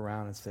going to look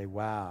around and say,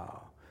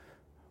 wow,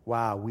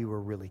 we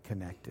were really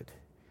connected.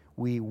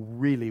 We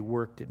really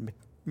worked at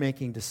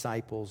making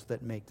disciples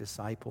that make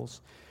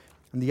disciples.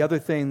 And the other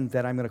thing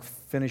that I'm going to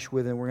finish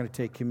with, and we're going to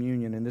take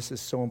communion, and this is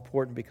so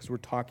important because we're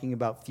talking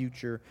about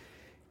future.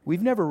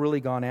 We've never really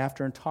gone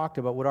after and talked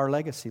about what our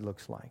legacy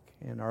looks like.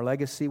 And our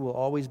legacy will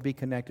always be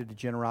connected to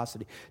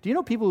generosity. Do you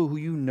know people who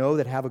you know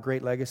that have a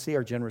great legacy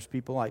are generous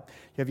people?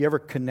 Have you ever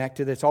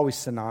connected? It's always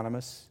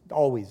synonymous. It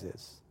always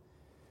is.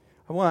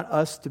 I want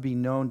us to be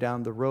known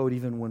down the road,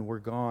 even when we're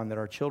gone, that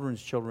our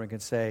children's children can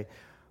say,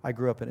 I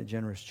grew up in a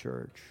generous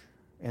church,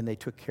 and they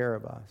took care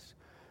of us.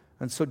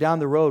 And so down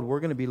the road, we're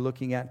going to be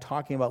looking at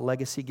talking about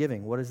legacy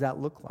giving. What does that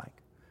look like?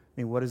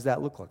 What does that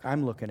look like?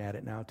 I'm looking at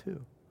it now,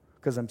 too,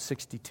 because I'm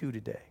 62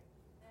 today.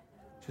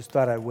 Just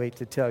thought I'd wait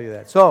to tell you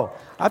that. So,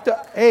 I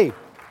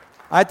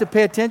have to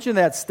pay attention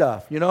to that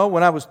stuff. When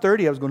I was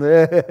 30, I was going,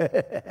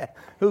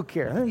 who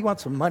cares? You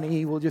want some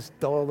money? We'll just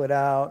dole it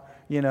out,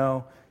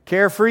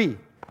 carefree.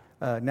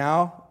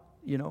 Now,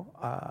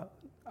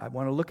 I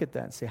want to look at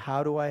that and say,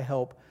 how do I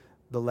help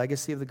the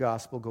legacy of the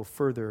gospel go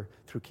further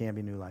through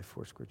Canby New Life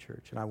Foursquare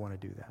Church? And I want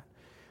to do that.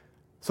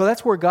 So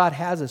that's where God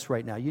has us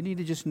right now. You need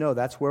to just know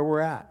that's where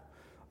we're at.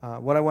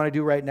 What I want to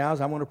do right now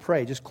is I want to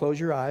pray. Just close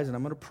your eyes and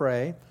I'm going to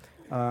pray.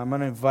 I'm going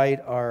to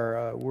invite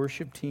our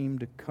worship team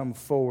to come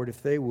forward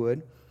if they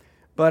would.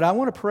 But I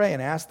want to pray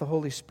and ask the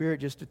Holy Spirit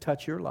just to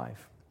touch your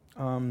life.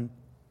 And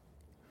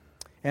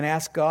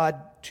ask God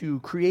to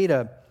create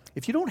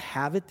if you don't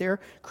have it there,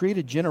 create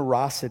a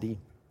generosity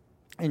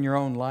in your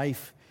own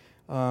life.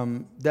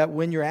 That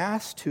when you're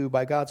asked to,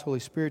 by God's Holy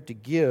Spirit, to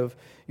give,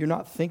 you're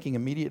not thinking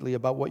immediately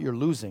about what you're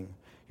losing.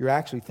 You're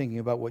actually thinking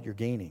about what you're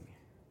gaining.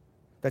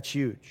 That's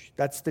huge.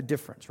 That's the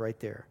difference right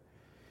there.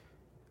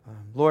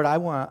 Lord, I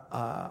want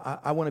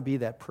to be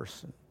that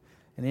person.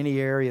 In any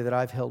area that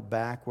I've held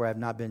back, where I've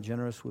not been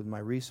generous with my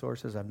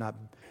resources, I've not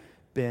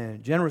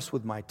been generous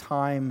with my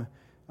time,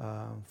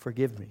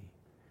 forgive me.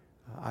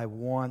 I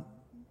want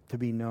to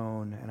be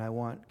known, and I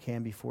want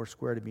Canby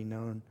Foursquare to be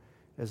known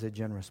as a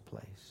generous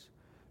place,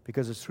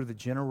 because it's through the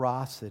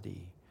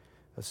generosity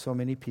of so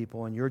many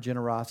people and your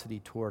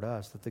generosity toward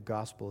us that the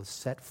gospel is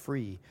set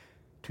free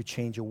to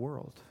change a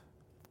world.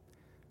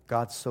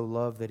 God so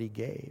loved that he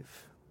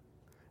gave.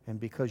 And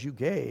because you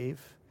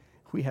gave,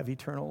 we have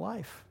eternal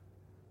life.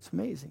 It's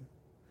amazing.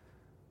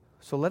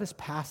 So let us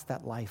pass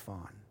that life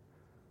on.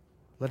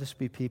 Let us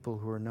be people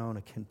who are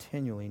known,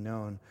 continually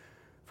known,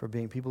 for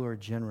being people who are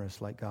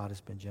generous like God has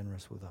been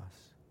generous with us.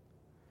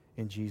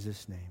 In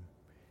Jesus' name,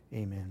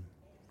 amen.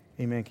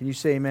 Amen. Can you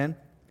say amen?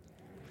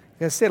 You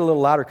got to say it a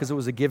little louder because it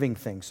was a giving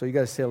thing. So you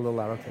got to say it a little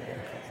louder.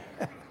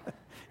 Okay.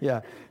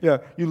 Yeah.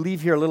 You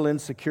leave here a little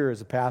insecure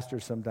as a pastor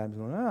sometimes.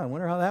 Going, I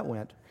wonder how that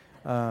went.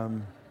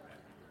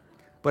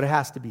 But it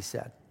has to be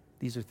said.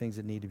 These are things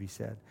that need to be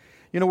said.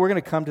 We're going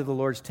to come to the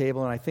Lord's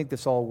table, and I think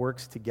this all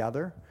works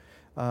together.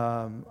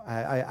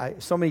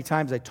 So many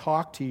times I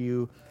talk to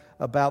you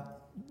about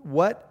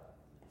what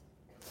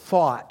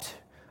thought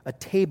a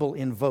table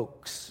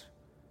invokes.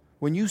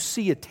 When you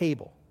see a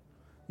table,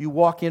 you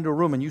walk into a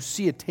room and you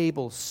see a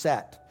table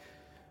set,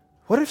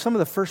 what are some of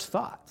the first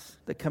thoughts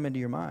that come into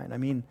your mind? I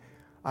mean,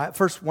 one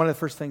of the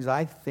first things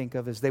I think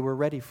of is they were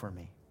ready for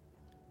me.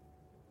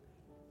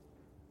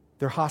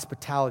 Their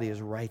hospitality is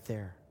right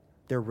there.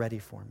 They're ready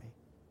for me.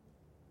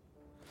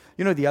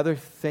 The other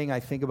thing I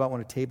think about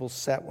when a table's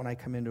set when I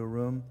come into a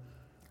room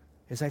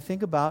is I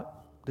think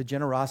about the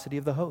generosity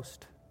of the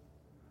host.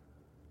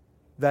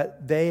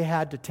 That they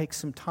had to take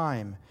some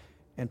time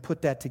and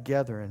put that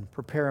together and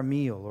prepare a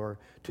meal or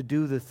to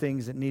do the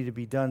things that need to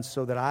be done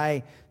so that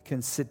I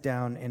can sit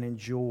down and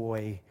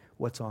enjoy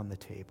what's on the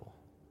table.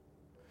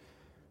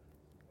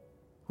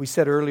 We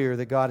said earlier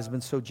that God has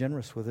been so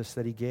generous with us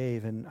that he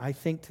gave. And I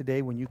think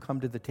today when you come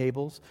to the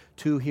tables,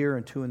 2 here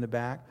and 2 in the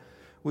back,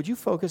 would you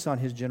focus on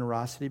his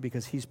generosity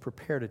because he's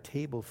prepared a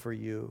table for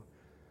you.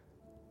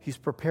 He's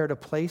prepared a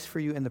place for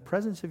you in the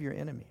presence of your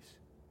enemies.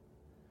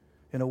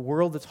 In a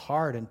world that's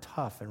hard and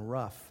tough and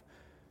rough,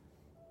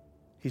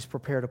 he's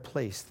prepared a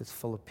place that's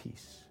full of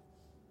peace.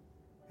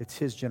 It's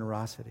his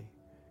generosity.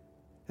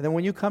 And then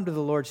when you come to the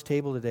Lord's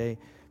table today,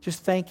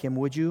 just thank him,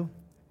 would you?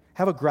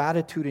 Have a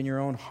gratitude in your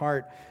own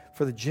heart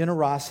for the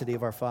generosity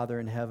of our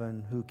Father in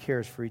heaven who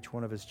cares for each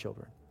one of his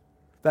children.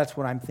 That's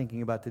what I'm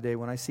thinking about today.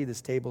 When I see this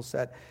table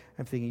set,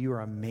 I'm thinking, you are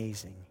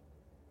amazing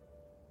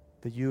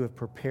that you have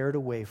prepared a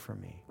way for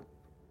me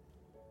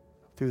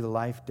through the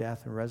life,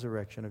 death, and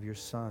resurrection of your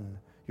Son,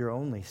 your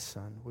only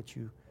Son, which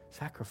you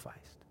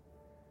sacrificed.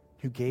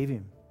 You gave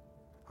him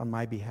on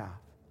my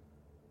behalf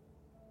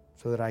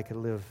so that I could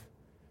live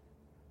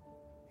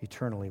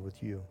eternally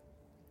with you.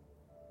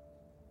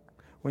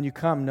 When you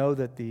come, know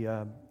that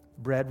the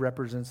bread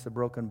represents the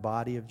broken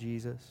body of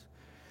Jesus,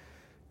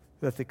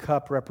 that the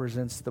cup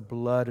represents the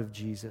blood of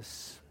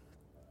Jesus.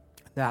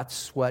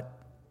 That's what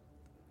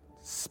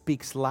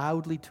speaks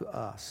loudly to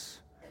us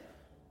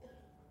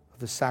of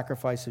the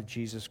sacrifice of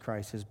Jesus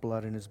Christ. His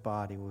blood and his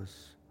body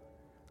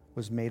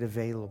was made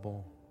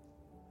available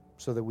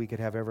so that we could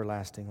have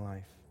everlasting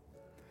life.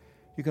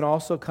 You can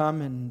also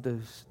come and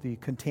the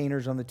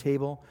containers on the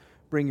table,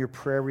 bring your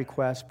prayer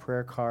requests,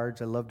 prayer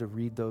cards. I love to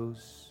read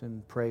those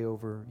and pray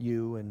over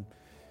you and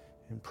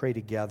pray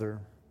together.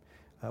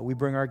 We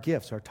bring our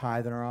gifts. Our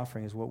tithe and our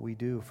offering is what we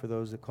do for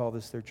those that call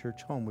this their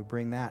church home. We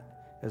bring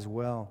that as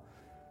well.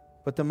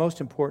 But the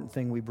most important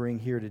thing we bring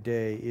here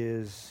today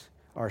is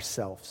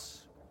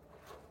ourselves.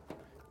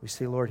 We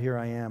say, Lord, here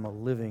I am, a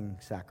living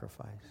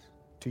sacrifice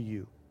to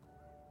you,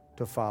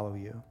 to follow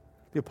you.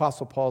 The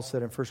Apostle Paul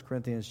said in 1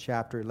 Corinthians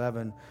chapter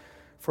 11,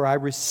 for I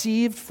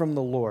received from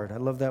the Lord, I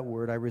love that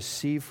word, I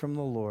received from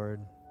the Lord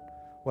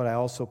what I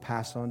also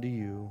pass on to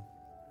you.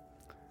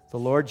 The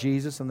Lord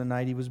Jesus, on the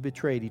night he was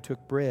betrayed, he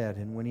took bread,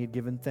 and when he had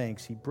given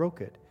thanks, he broke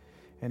it.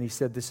 And he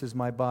said, this is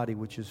my body,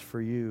 which is for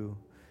you.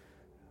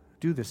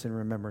 Do this in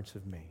remembrance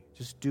of me.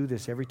 Just do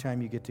this every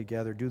time you get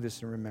together. Do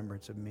this in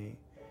remembrance of me.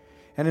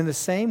 And in the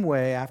same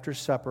way, after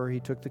supper,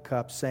 he took the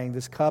cup, saying,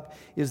 this cup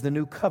is the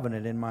new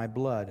covenant in my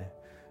blood.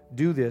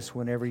 Do this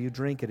whenever you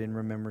drink it in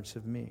remembrance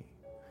of me.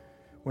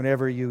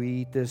 Whenever you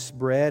eat this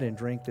bread and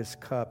drink this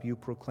cup, you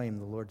proclaim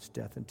the Lord's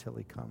death until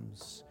he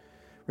comes.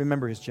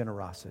 Remember his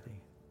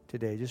generosity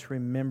today. Just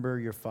remember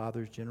your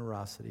Father's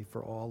generosity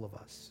for all of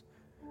us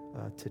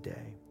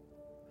today.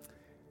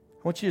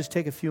 I want you to just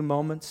take a few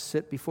moments,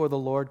 sit before the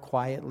Lord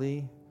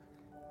quietly.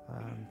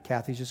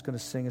 Kathy's just going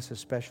to sing us a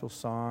special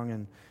song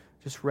and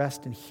just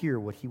rest and hear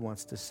what he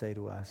wants to say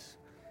to us.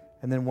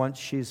 And then once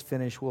she's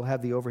finished, we'll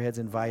have the overheads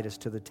invite us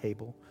to the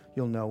table.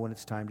 You'll know when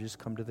it's time to just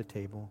come to the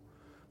table.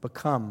 But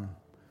come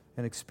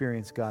and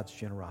experience God's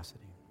generosity.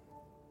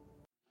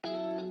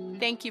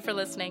 Thank you for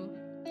listening.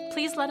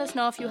 Please let us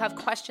know if you have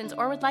questions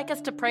or would like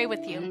us to pray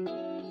with you.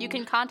 You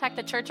can contact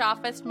the church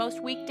office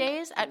most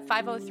weekdays at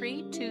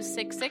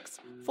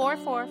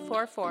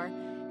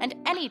 503-266-4444 and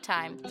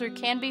anytime through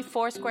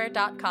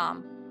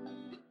canbyfoursquare.com.